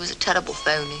times, but she was a terrible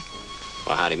phony.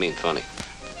 Well, how do you mean phony?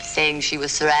 Saying she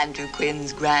was Sir Andrew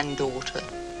Quinn's granddaughter.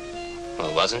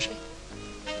 Well, wasn't she?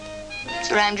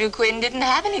 Sir Andrew Quinn didn't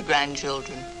have any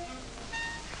grandchildren.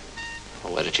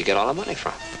 Well, where did she get all the money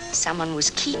from? Someone was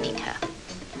keeping her.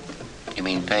 You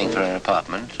mean paying for her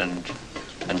apartment and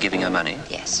giving her money?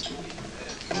 Yes.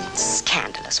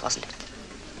 Scandalous, wasn't it?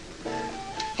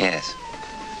 Yes.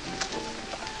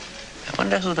 I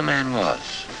wonder who the man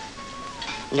was.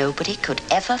 Nobody could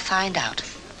ever find out.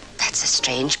 That's the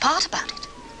strange part about it.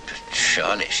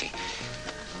 Surely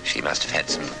she must have had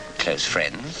some close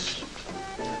friends.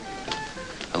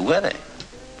 Who were they?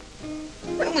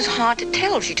 Well, it was hard to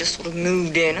tell. She just sort of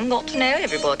moved in and got to know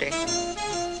everybody.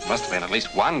 Must have been at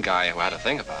least one guy who had a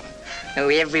thing about it. Oh,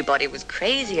 everybody was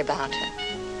crazy about her.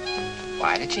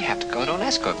 Why did she have to go to an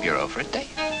escort bureau for a date?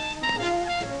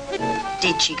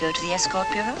 Did she go to the escort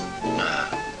bureau? No,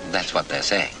 that's what they're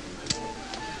saying.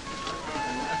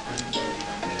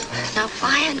 Now,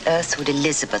 why on earth would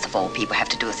Elizabeth, of all people, have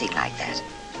to do a thing like that?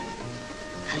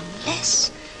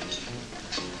 Unless...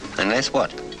 Unless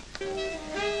what?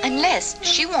 Unless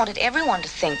she wanted everyone to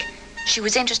think she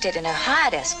was interested in her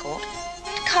hired escort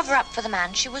to cover up for the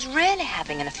man she was really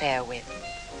having an affair with.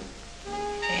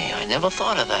 Hey, I never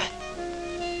thought of that.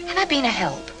 Have I been a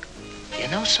help? You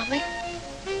know something?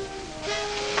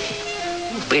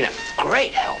 You've been a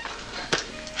great help.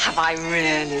 Have I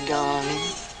really, darling?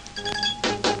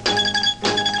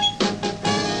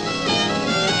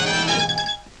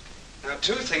 Now,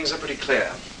 two things are pretty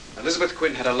clear. Elizabeth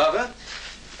Quinn had a lover,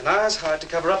 and ours hired to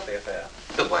cover up the affair.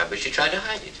 But why would she try to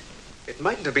hide it? It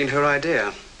mightn't have been her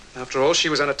idea. After all, she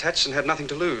was unattached and had nothing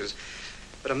to lose.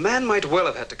 But a man might well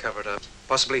have had to cover it up.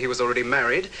 Possibly he was already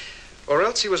married, or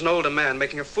else he was an older man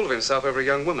making a fool of himself over a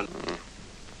young woman.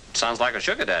 Sounds like a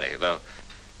sugar daddy, though.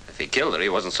 If he killed her, he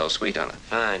wasn't so sweet on her.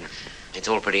 Fine. It's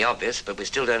all pretty obvious, but we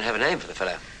still don't have a name for the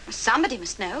fellow. Somebody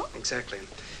must know. Exactly.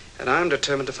 And I'm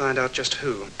determined to find out just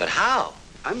who. But how?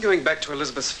 I'm going back to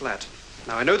Elizabeth's flat.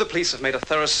 Now, I know the police have made a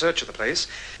thorough search of the place,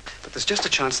 but there's just a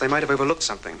chance they might have overlooked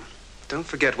something. Don't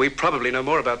forget, we probably know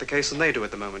more about the case than they do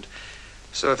at the moment.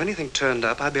 So if anything turned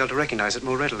up, I'd be able to recognize it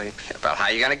more readily. Well, how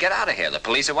are you going to get out of here? The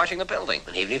police are watching the building.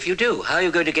 And even if you do, how are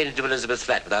you going to get into Elizabeth's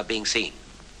flat without being seen?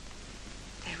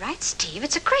 They're right, Steve.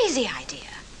 It's a crazy idea.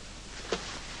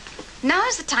 Now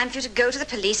is the time for you to go to the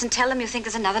police and tell them you think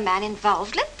there's another man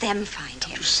involved. Let them find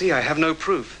him. You see, I have no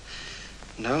proof.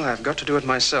 No, I've got to do it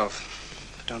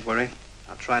myself. But don't worry.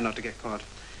 I'll try not to get caught.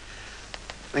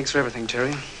 Thanks for everything,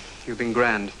 Terry. You've been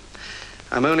grand.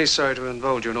 I'm only sorry to have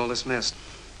involved you in all this mess.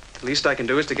 The least I can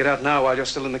do is to get out now while you're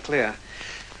still in the clear.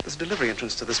 There's a delivery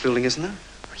entrance to this building, isn't there?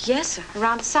 Yes, sir.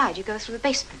 Around the side. You go through the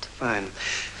basement. Fine.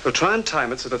 We'll try and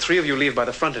time it so the three of you leave by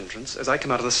the front entrance as I come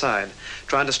out of the side.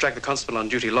 Try and distract the constable on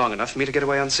duty long enough for me to get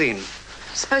away unseen.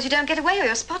 Suppose you don't get away or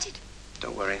you're spotted.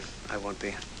 Don't worry. I won't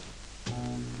be.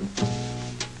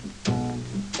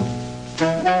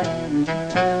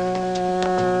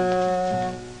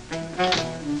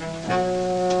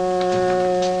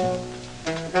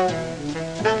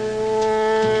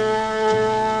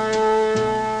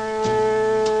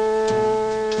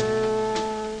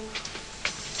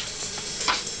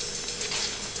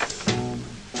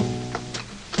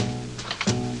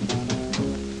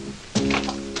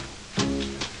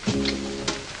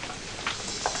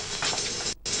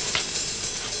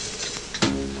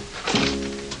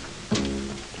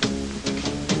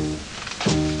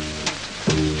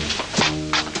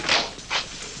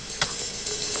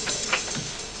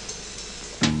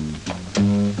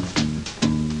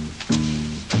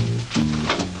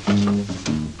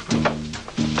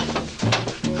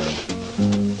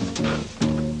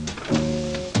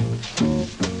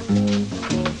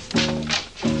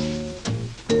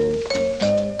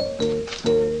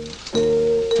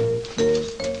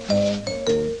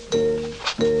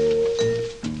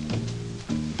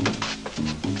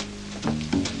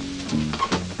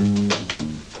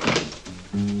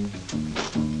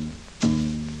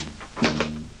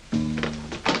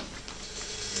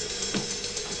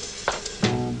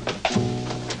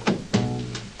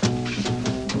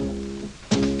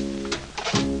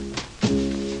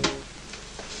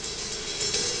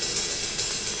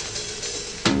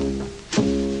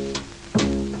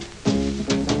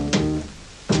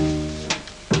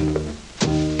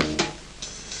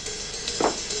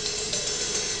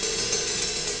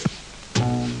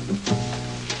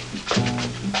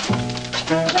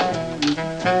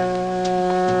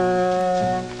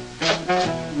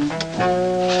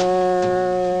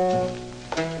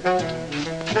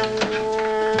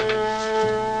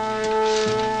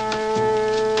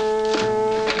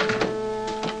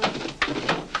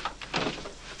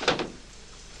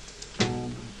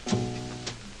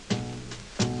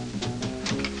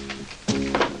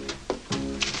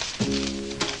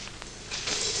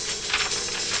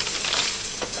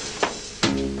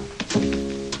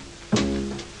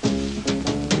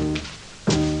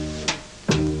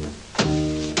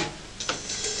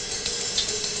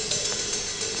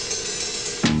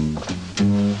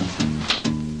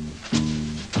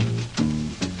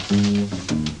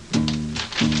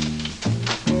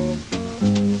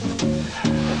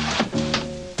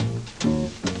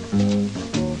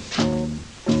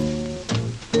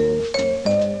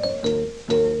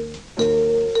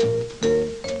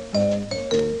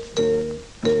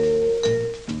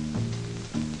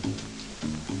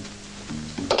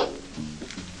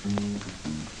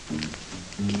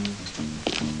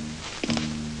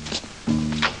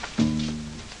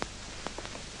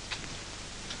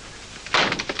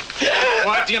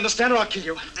 do you understand, or I'll kill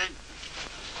you.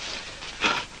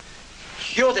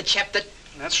 You're the chap that...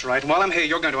 That's right. While I'm here,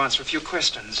 you're going to answer a few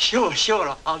questions.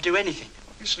 Sure. I'll do anything.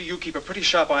 Obviously, you keep a pretty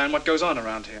sharp eye on what goes on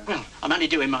around here. Well, I'm only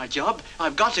doing my job.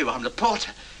 I've got to. I'm the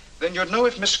porter. Then you'd know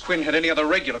if Miss Quinn had any other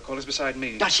regular callers beside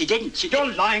me. No, she didn't.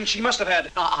 You're lying. She must have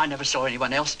had. I never saw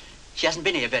anyone else. She hasn't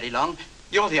been here very long.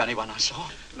 You're the only one I saw.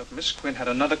 Look, Miss Quinn had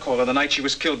another caller the night she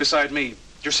was killed beside me.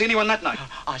 Did you see anyone that night?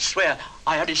 I swear,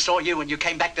 I only saw you when you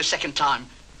came back the second time.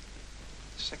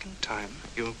 Second time?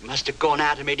 You must have gone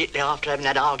out immediately after having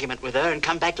that argument with her and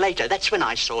come back later. That's when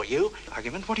I saw you.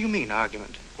 Argument? What do you mean,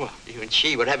 argument? Well, you and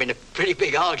she were having a pretty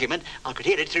big argument. I could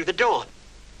hear it through the door.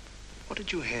 What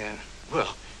did you hear?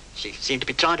 Well, she seemed to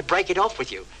be trying to break it off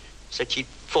with you. Said she'd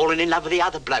fallen in love with the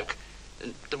other bloke,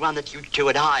 the one that you two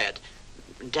had hired,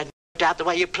 and hadn't worked out the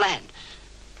way you planned.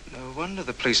 No wonder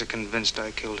the police are convinced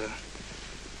I killed her.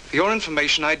 For your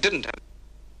information, I didn't have...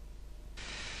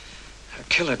 Her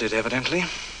killer did, evidently.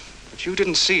 But you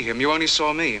didn't see him. You only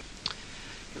saw me.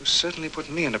 You certainly put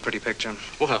me in a pretty picture.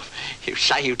 Well, you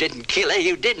say you didn't kill her.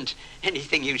 You didn't.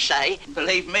 Anything you say.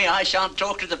 Believe me, I shan't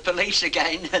talk to the police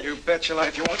again. You bet your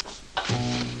life you won't.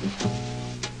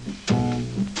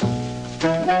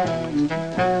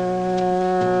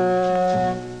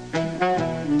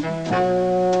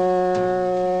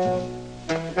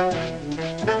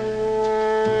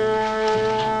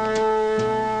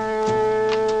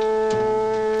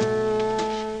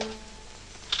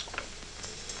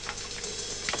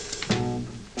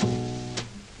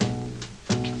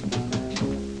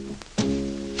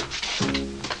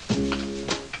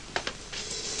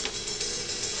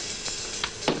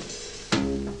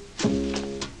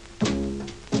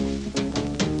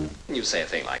 You say a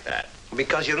thing like that?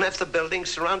 Because you left the building,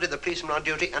 surrounded the policeman on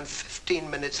duty, and 15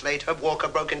 minutes later, Walker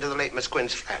broke into the late Miss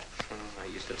Quinn's flat. I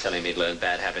used to tell him he'd learned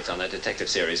bad habits on that detective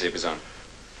series he was on.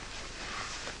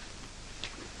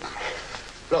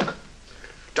 Look,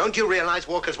 don't you realize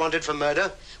Walker's wanted for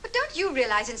murder? But don't you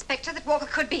realize, Inspector, that Walker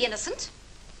could be innocent?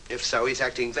 If so, he's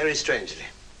acting very strangely.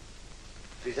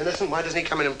 If he's innocent, why doesn't he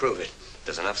come in and prove it?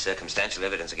 There's enough circumstantial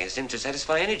evidence against him to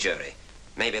satisfy any jury.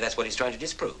 Maybe that's what he's trying to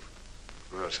disprove.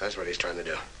 Well, so that's what he's trying to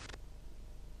do.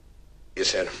 You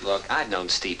said. Look, I've known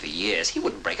Steve for years. He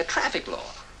wouldn't break a traffic law.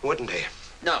 Wouldn't he?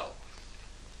 No.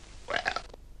 Well,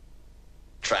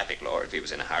 traffic law if he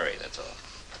was in a hurry, that's all.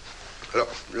 Look,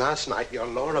 last night, your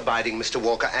law-abiding Mr.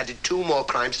 Walker added 2 more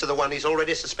crimes to the one he's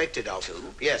already suspected of.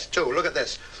 2? Yes, 2. Look at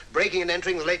this. Breaking and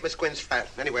entering the late Miss Quinn's flat.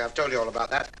 Anyway, I've told you all about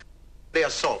that. The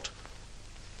assault.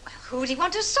 Well, who'd he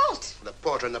want to assault? The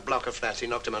porter in the block of flats. He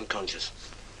knocked him unconscious.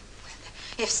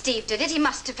 If Steve did it, he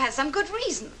must have had some good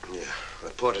reason. Yeah, the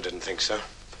porter didn't think so.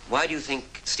 Why do you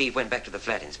think Steve went back to the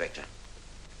flat, Inspector?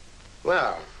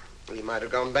 Well, he might have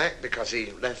gone back because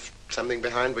he left something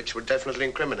behind which would definitely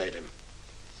incriminate him.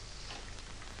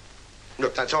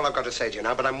 Look, that's all I've got to say to you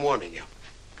now, but I'm warning you.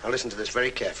 Now listen to this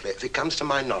very carefully. If it comes to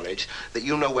my knowledge that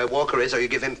you know where Walker is or you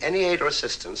give him any aid or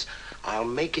assistance, I'll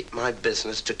make it my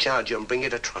business to charge you and bring you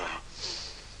to trial.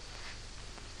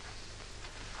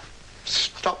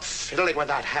 Stop fiddling with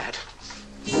that hat.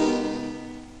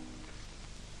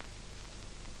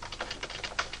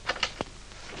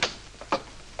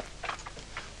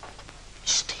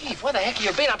 Steve, where the heck have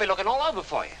you been? I've been looking all over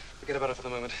for you. Forget about it for the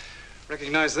moment.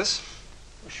 Recognize this?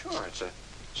 Well, sure, it's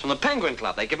from the Penguin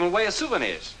Club. They give them away as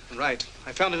souvenirs. Right.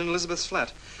 I found it in Elizabeth's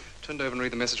flat. Turned over and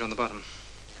read the message on the bottom.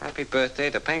 Happy birthday.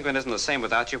 The Penguin isn't the same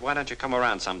without you. Why don't you come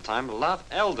around sometime? Love,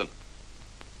 Eldon.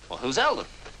 Well, who's Eldon?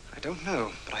 I don't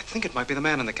know, but I think it might be the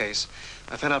man in the case.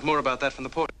 I found out more about that from the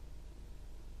porter.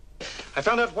 I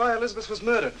found out why Elizabeth was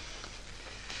murdered.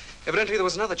 Evidently, there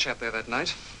was another chap there that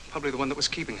night, probably the one that was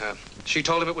keeping her. She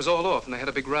told him it was all off, and they had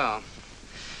a big row.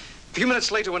 A few minutes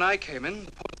later, when I came in,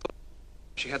 the porter thought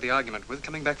she had the argument with,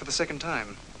 coming back for the second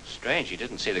time. Strange, you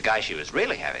didn't see the guy she was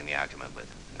really having the argument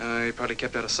with. He probably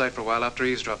kept out of sight for a while after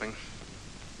eavesdropping.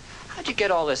 How'd you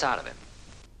get all this out of him?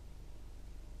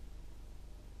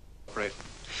 Right.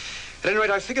 At any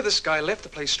rate, I figure this guy left the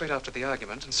place straight after the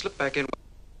argument and slipped back in.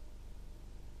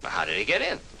 Well, how did he get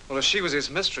in? Well, if she was his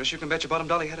mistress, you can bet your bottom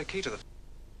dollar he had a key to the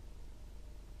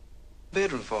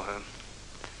bedroom for her.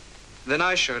 Then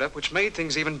I showed up, which made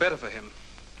things even better for him.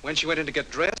 When she went in to get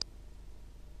dressed,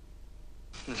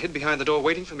 and hid behind the door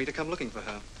waiting for me to come looking for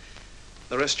her.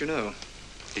 The rest you know.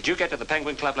 Did you get to the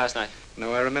Penguin Club last night?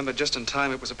 No, I remember just in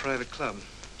time it was a private club.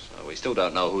 So we still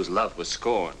don't know whose love was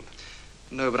scorned.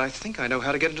 No, but I think I know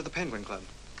how to get into the Penguin Club.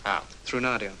 How? Through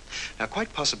Nadia. Now,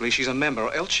 quite possibly she's a member,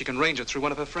 or else she can range it through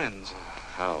one of her friends.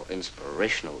 How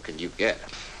inspirational can you get?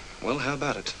 Well, how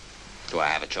about it? Do I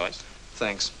have a choice?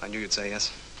 Thanks. I knew you'd say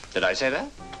yes. Did I say that?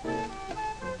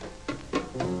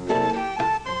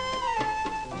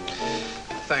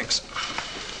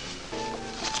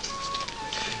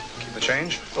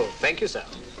 change. Oh, thank you, sir.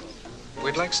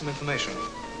 We'd like some information.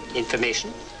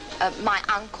 Information? My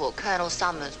uncle, Colonel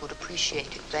Summers, would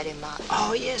appreciate it very much.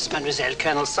 Oh, yes, Mademoiselle.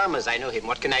 Colonel Summers. I know him.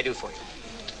 What can I do for you?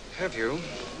 Have you?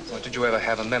 Or did you ever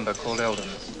have a member called Eldon?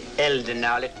 Eldon,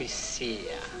 now let me see.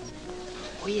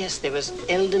 Oh, yes, there was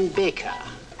Eldon Baker,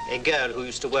 a girl who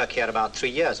used to work here about 3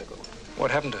 years ago.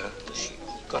 What happened to her? She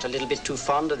got a little bit too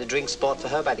fond of the drinks bought for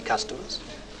her by the customers.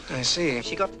 I see.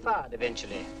 She got fired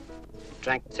eventually.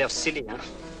 Drank herself silly, huh?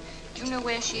 Do you know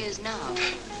where she is now?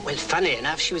 Well, funny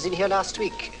enough, she was in here last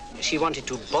week. She wanted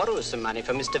to borrow some money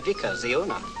from Mr. Vickers, the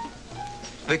owner.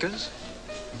 Vickers?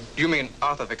 You mean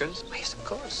Arthur Vickers? Yes, of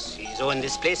course. He's owned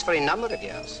this place for a number of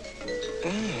years.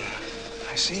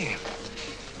 I see.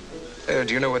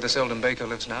 Do you know where this Eldon Baker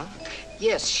lives now?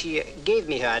 Yes, she gave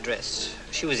me her address.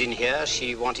 She was in here.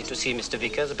 She wanted to see Mr.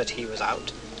 Vickers, but he was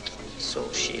out.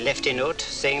 So she left a note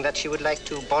saying that she would like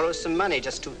to borrow some money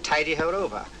just to tidy her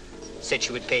over. Said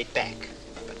she would pay it back.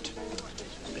 But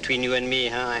between you and me,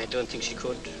 I don't think she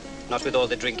could. Not with all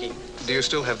the drinking. Do you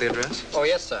still have the address? Oh,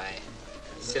 yes, sir. I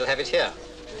still have it here.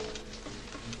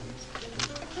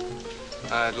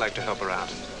 I'd like to help her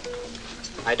out.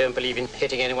 I don't believe in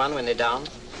hitting anyone when they're down.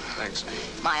 Thanks.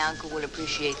 My uncle will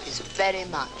appreciate this very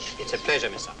much. It's a pleasure,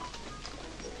 Miss Summer.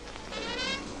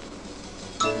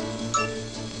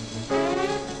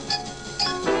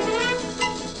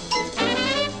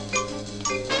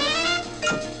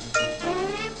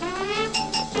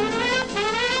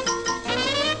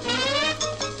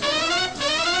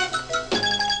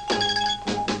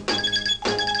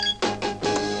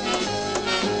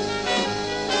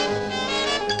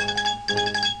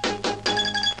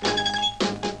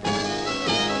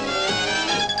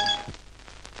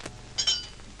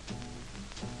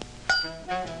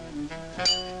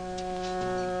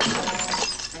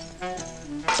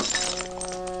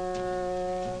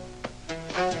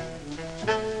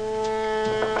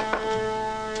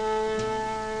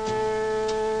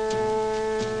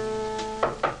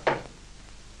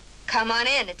 Come on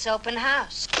in. It's open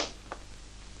house.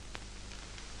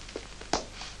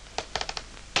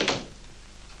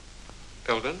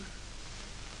 Eldon?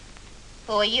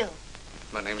 Who are you?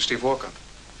 My name's Steve Walker.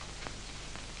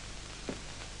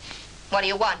 What do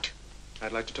you want?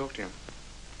 I'd like to talk to you.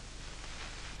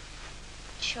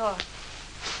 Sure.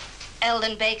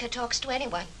 Eldon Baker talks to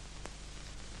anyone.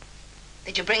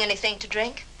 Did you bring anything to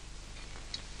drink?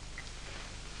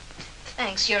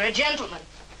 Thanks, you're a gentleman.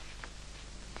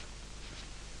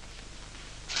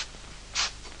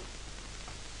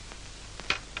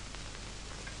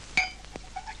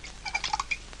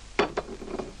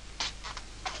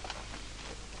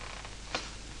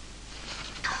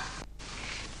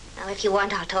 Now, if you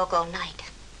want, I'll talk all night.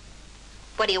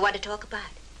 What do you want to talk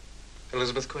about?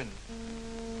 Elizabeth Quinn.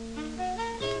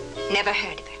 Never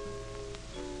heard of her.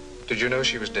 Did you know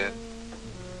she was dead?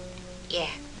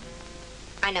 Yeah.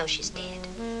 I know she's dead.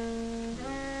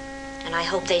 And I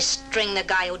hope they string the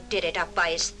guy who did it up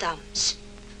by his thumbs.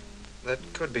 That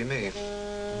could be me.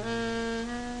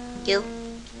 You?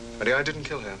 But I didn't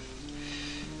kill her.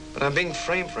 But I'm being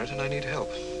framed for it and I need help.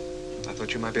 I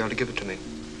thought you might be able to give it to me.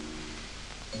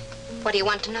 What do you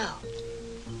want to know?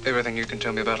 Everything you can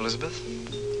tell me about Elizabeth.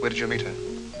 Where did you meet her?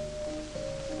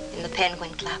 In the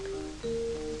Penguin Club.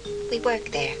 We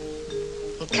work there,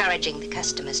 encouraging the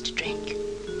customers to drink.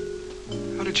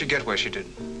 How did she get where she did?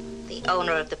 The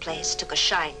owner of the place took a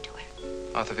shine to her.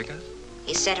 Arthur Vickers?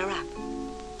 He set her up,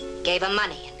 gave her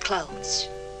money and clothes.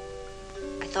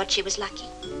 I thought she was lucky.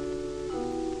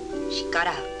 She got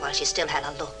out while she still had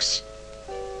her looks.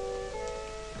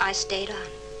 I stayed on,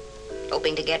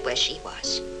 hoping to get where she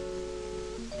was.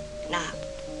 Now,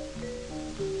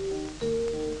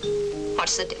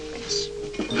 what's the difference?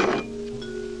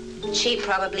 She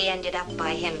probably ended up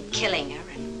by him killing her,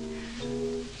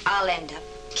 and I'll end up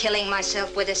killing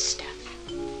myself with this stuff.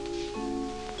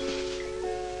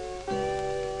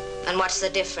 And what's the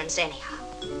difference anyhow?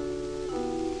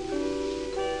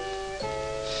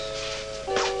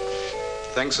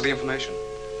 Thanks for the information.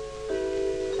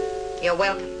 You're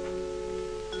welcome.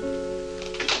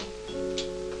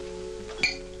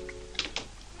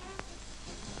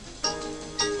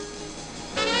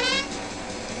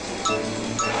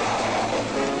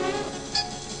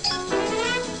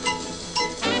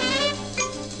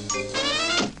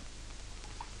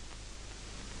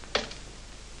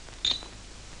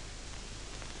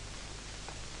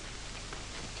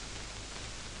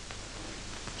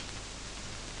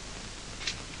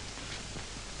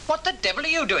 What the devil are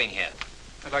you doing here?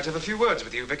 I'd like to have a few words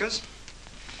with you, Vickers.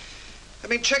 I've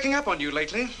been checking up on you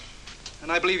lately, and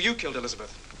I believe you killed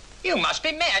Elizabeth. You must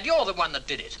be mad. You're the one that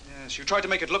did it. Yes, you tried to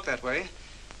make it look that way.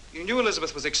 You knew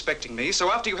Elizabeth was expecting me,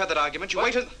 so after you had that argument, you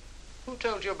waited... Who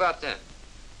told you about that?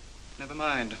 Never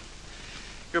mind.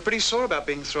 You were pretty sore about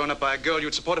being thrown up by a girl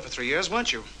you'd supported for 3 years,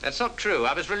 weren't you? That's not true.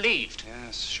 I was relieved.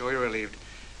 Yes, sure you're relieved.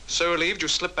 So relieved you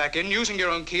slipped back in using your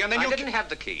own key, and then I didn't have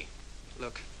the key.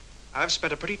 Look, I've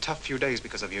spent a pretty tough few days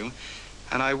because of you,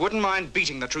 and I wouldn't mind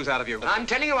beating the truth out of you. I'm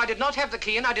telling you, I did not have the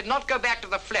key, and I did not go back to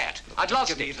the flat. I'd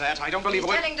lost it. Give me that. I don't believe a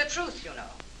word. He's telling the truth, you know.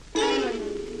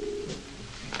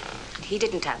 He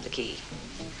didn't have the key.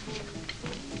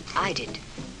 I did.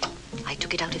 I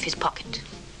took it out of his pocket.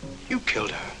 You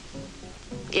killed her.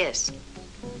 Yes.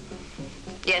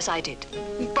 Yes, I did.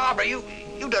 Barbara, you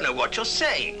don't know what you're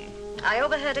saying. I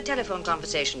overheard a telephone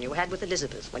conversation you had with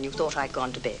Elizabeth when you thought I'd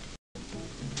gone to bed.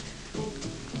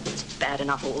 It's bad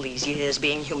enough all these years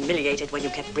being humiliated when you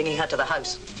kept bringing her to the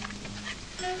house.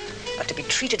 But to be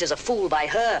treated as a fool by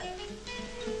her,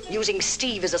 using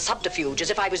Steve as a subterfuge, as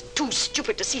if I was too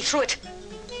stupid to see through it.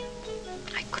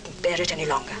 I couldn't bear it any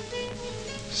longer.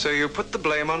 So you put the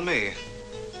blame on me?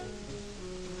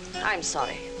 I'm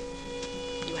sorry.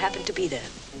 You happened to be there.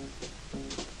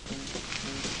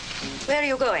 Where are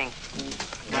you going?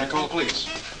 Can I call the police?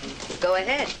 Go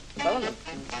ahead. Phone them.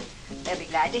 They'll be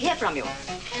glad to hear from you.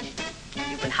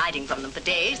 You've been hiding from them for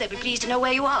days. They'll be pleased to know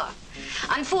where you are.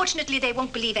 Unfortunately, they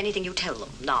won't believe anything you tell them,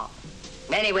 no.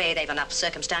 Anyway, they've enough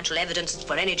circumstantial evidence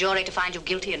for any jury to find you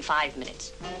guilty in 5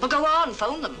 minutes. Well, go on,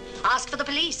 phone them. Ask for the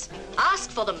police.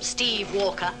 Ask for them, Steve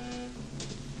Walker.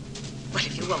 Well,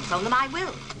 if you won't phone them, I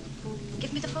will.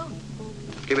 Give me the phone.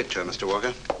 Give it to her, Mr.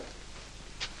 Walker.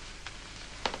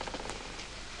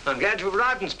 I'm glad you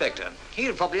arrived, Inspector.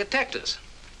 He'll probably attacked us.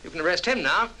 You can arrest him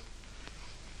now.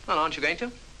 Well, aren't you going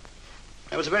to?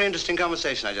 That was a very interesting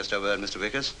conversation I just overheard, Mr.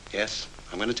 Vickers. Yes,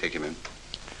 I'm going to take him in.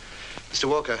 Mr.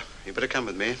 Walker, you better come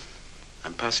with me.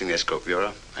 I'm passing the escort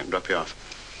bureau. I can drop you off.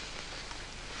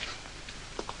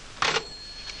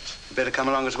 You better come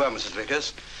along as well, Mrs.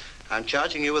 Vickers. I'm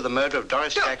charging you with the murder of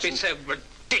Doris Jackson. Don't be so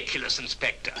ridiculous,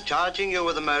 Inspector. Charging you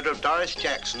with the murder of Doris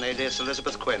Jackson, alias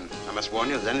Elizabeth Quinn. I must warn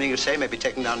you that anything you say may be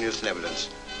taken down and used in evidence.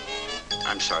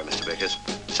 I'm sorry, Mr. Vickers.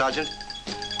 Sergeant?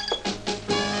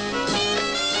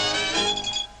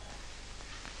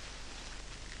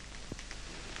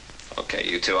 Okay,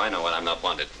 you two, I know when I'm not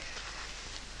wanted.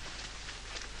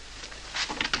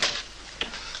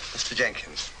 Mr.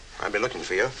 Jenkins, I've been looking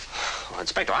for you. Oh,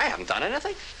 Inspector, I haven't done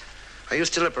anything. Are you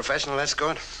still a professional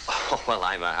escort? Oh, well,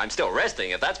 I'm still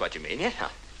resting, if that's what you mean, yeah.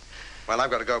 Well,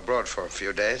 I've got to go abroad for a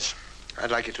few days.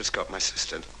 I'd like you to escort my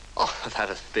sister. Oh,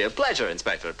 that'd be a pleasure,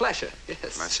 Inspector, a pleasure,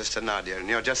 yes. My sister Nadia, and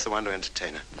you're just the one to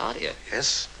entertain her. Nadia?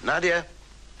 Yes, Nadia.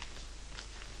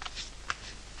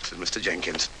 This is Mr.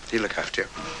 Jenkins. He'll look after you.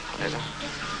 Pleasure.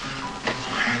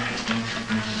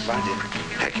 Bye, dear.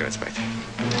 Thank you,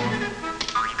 Inspector.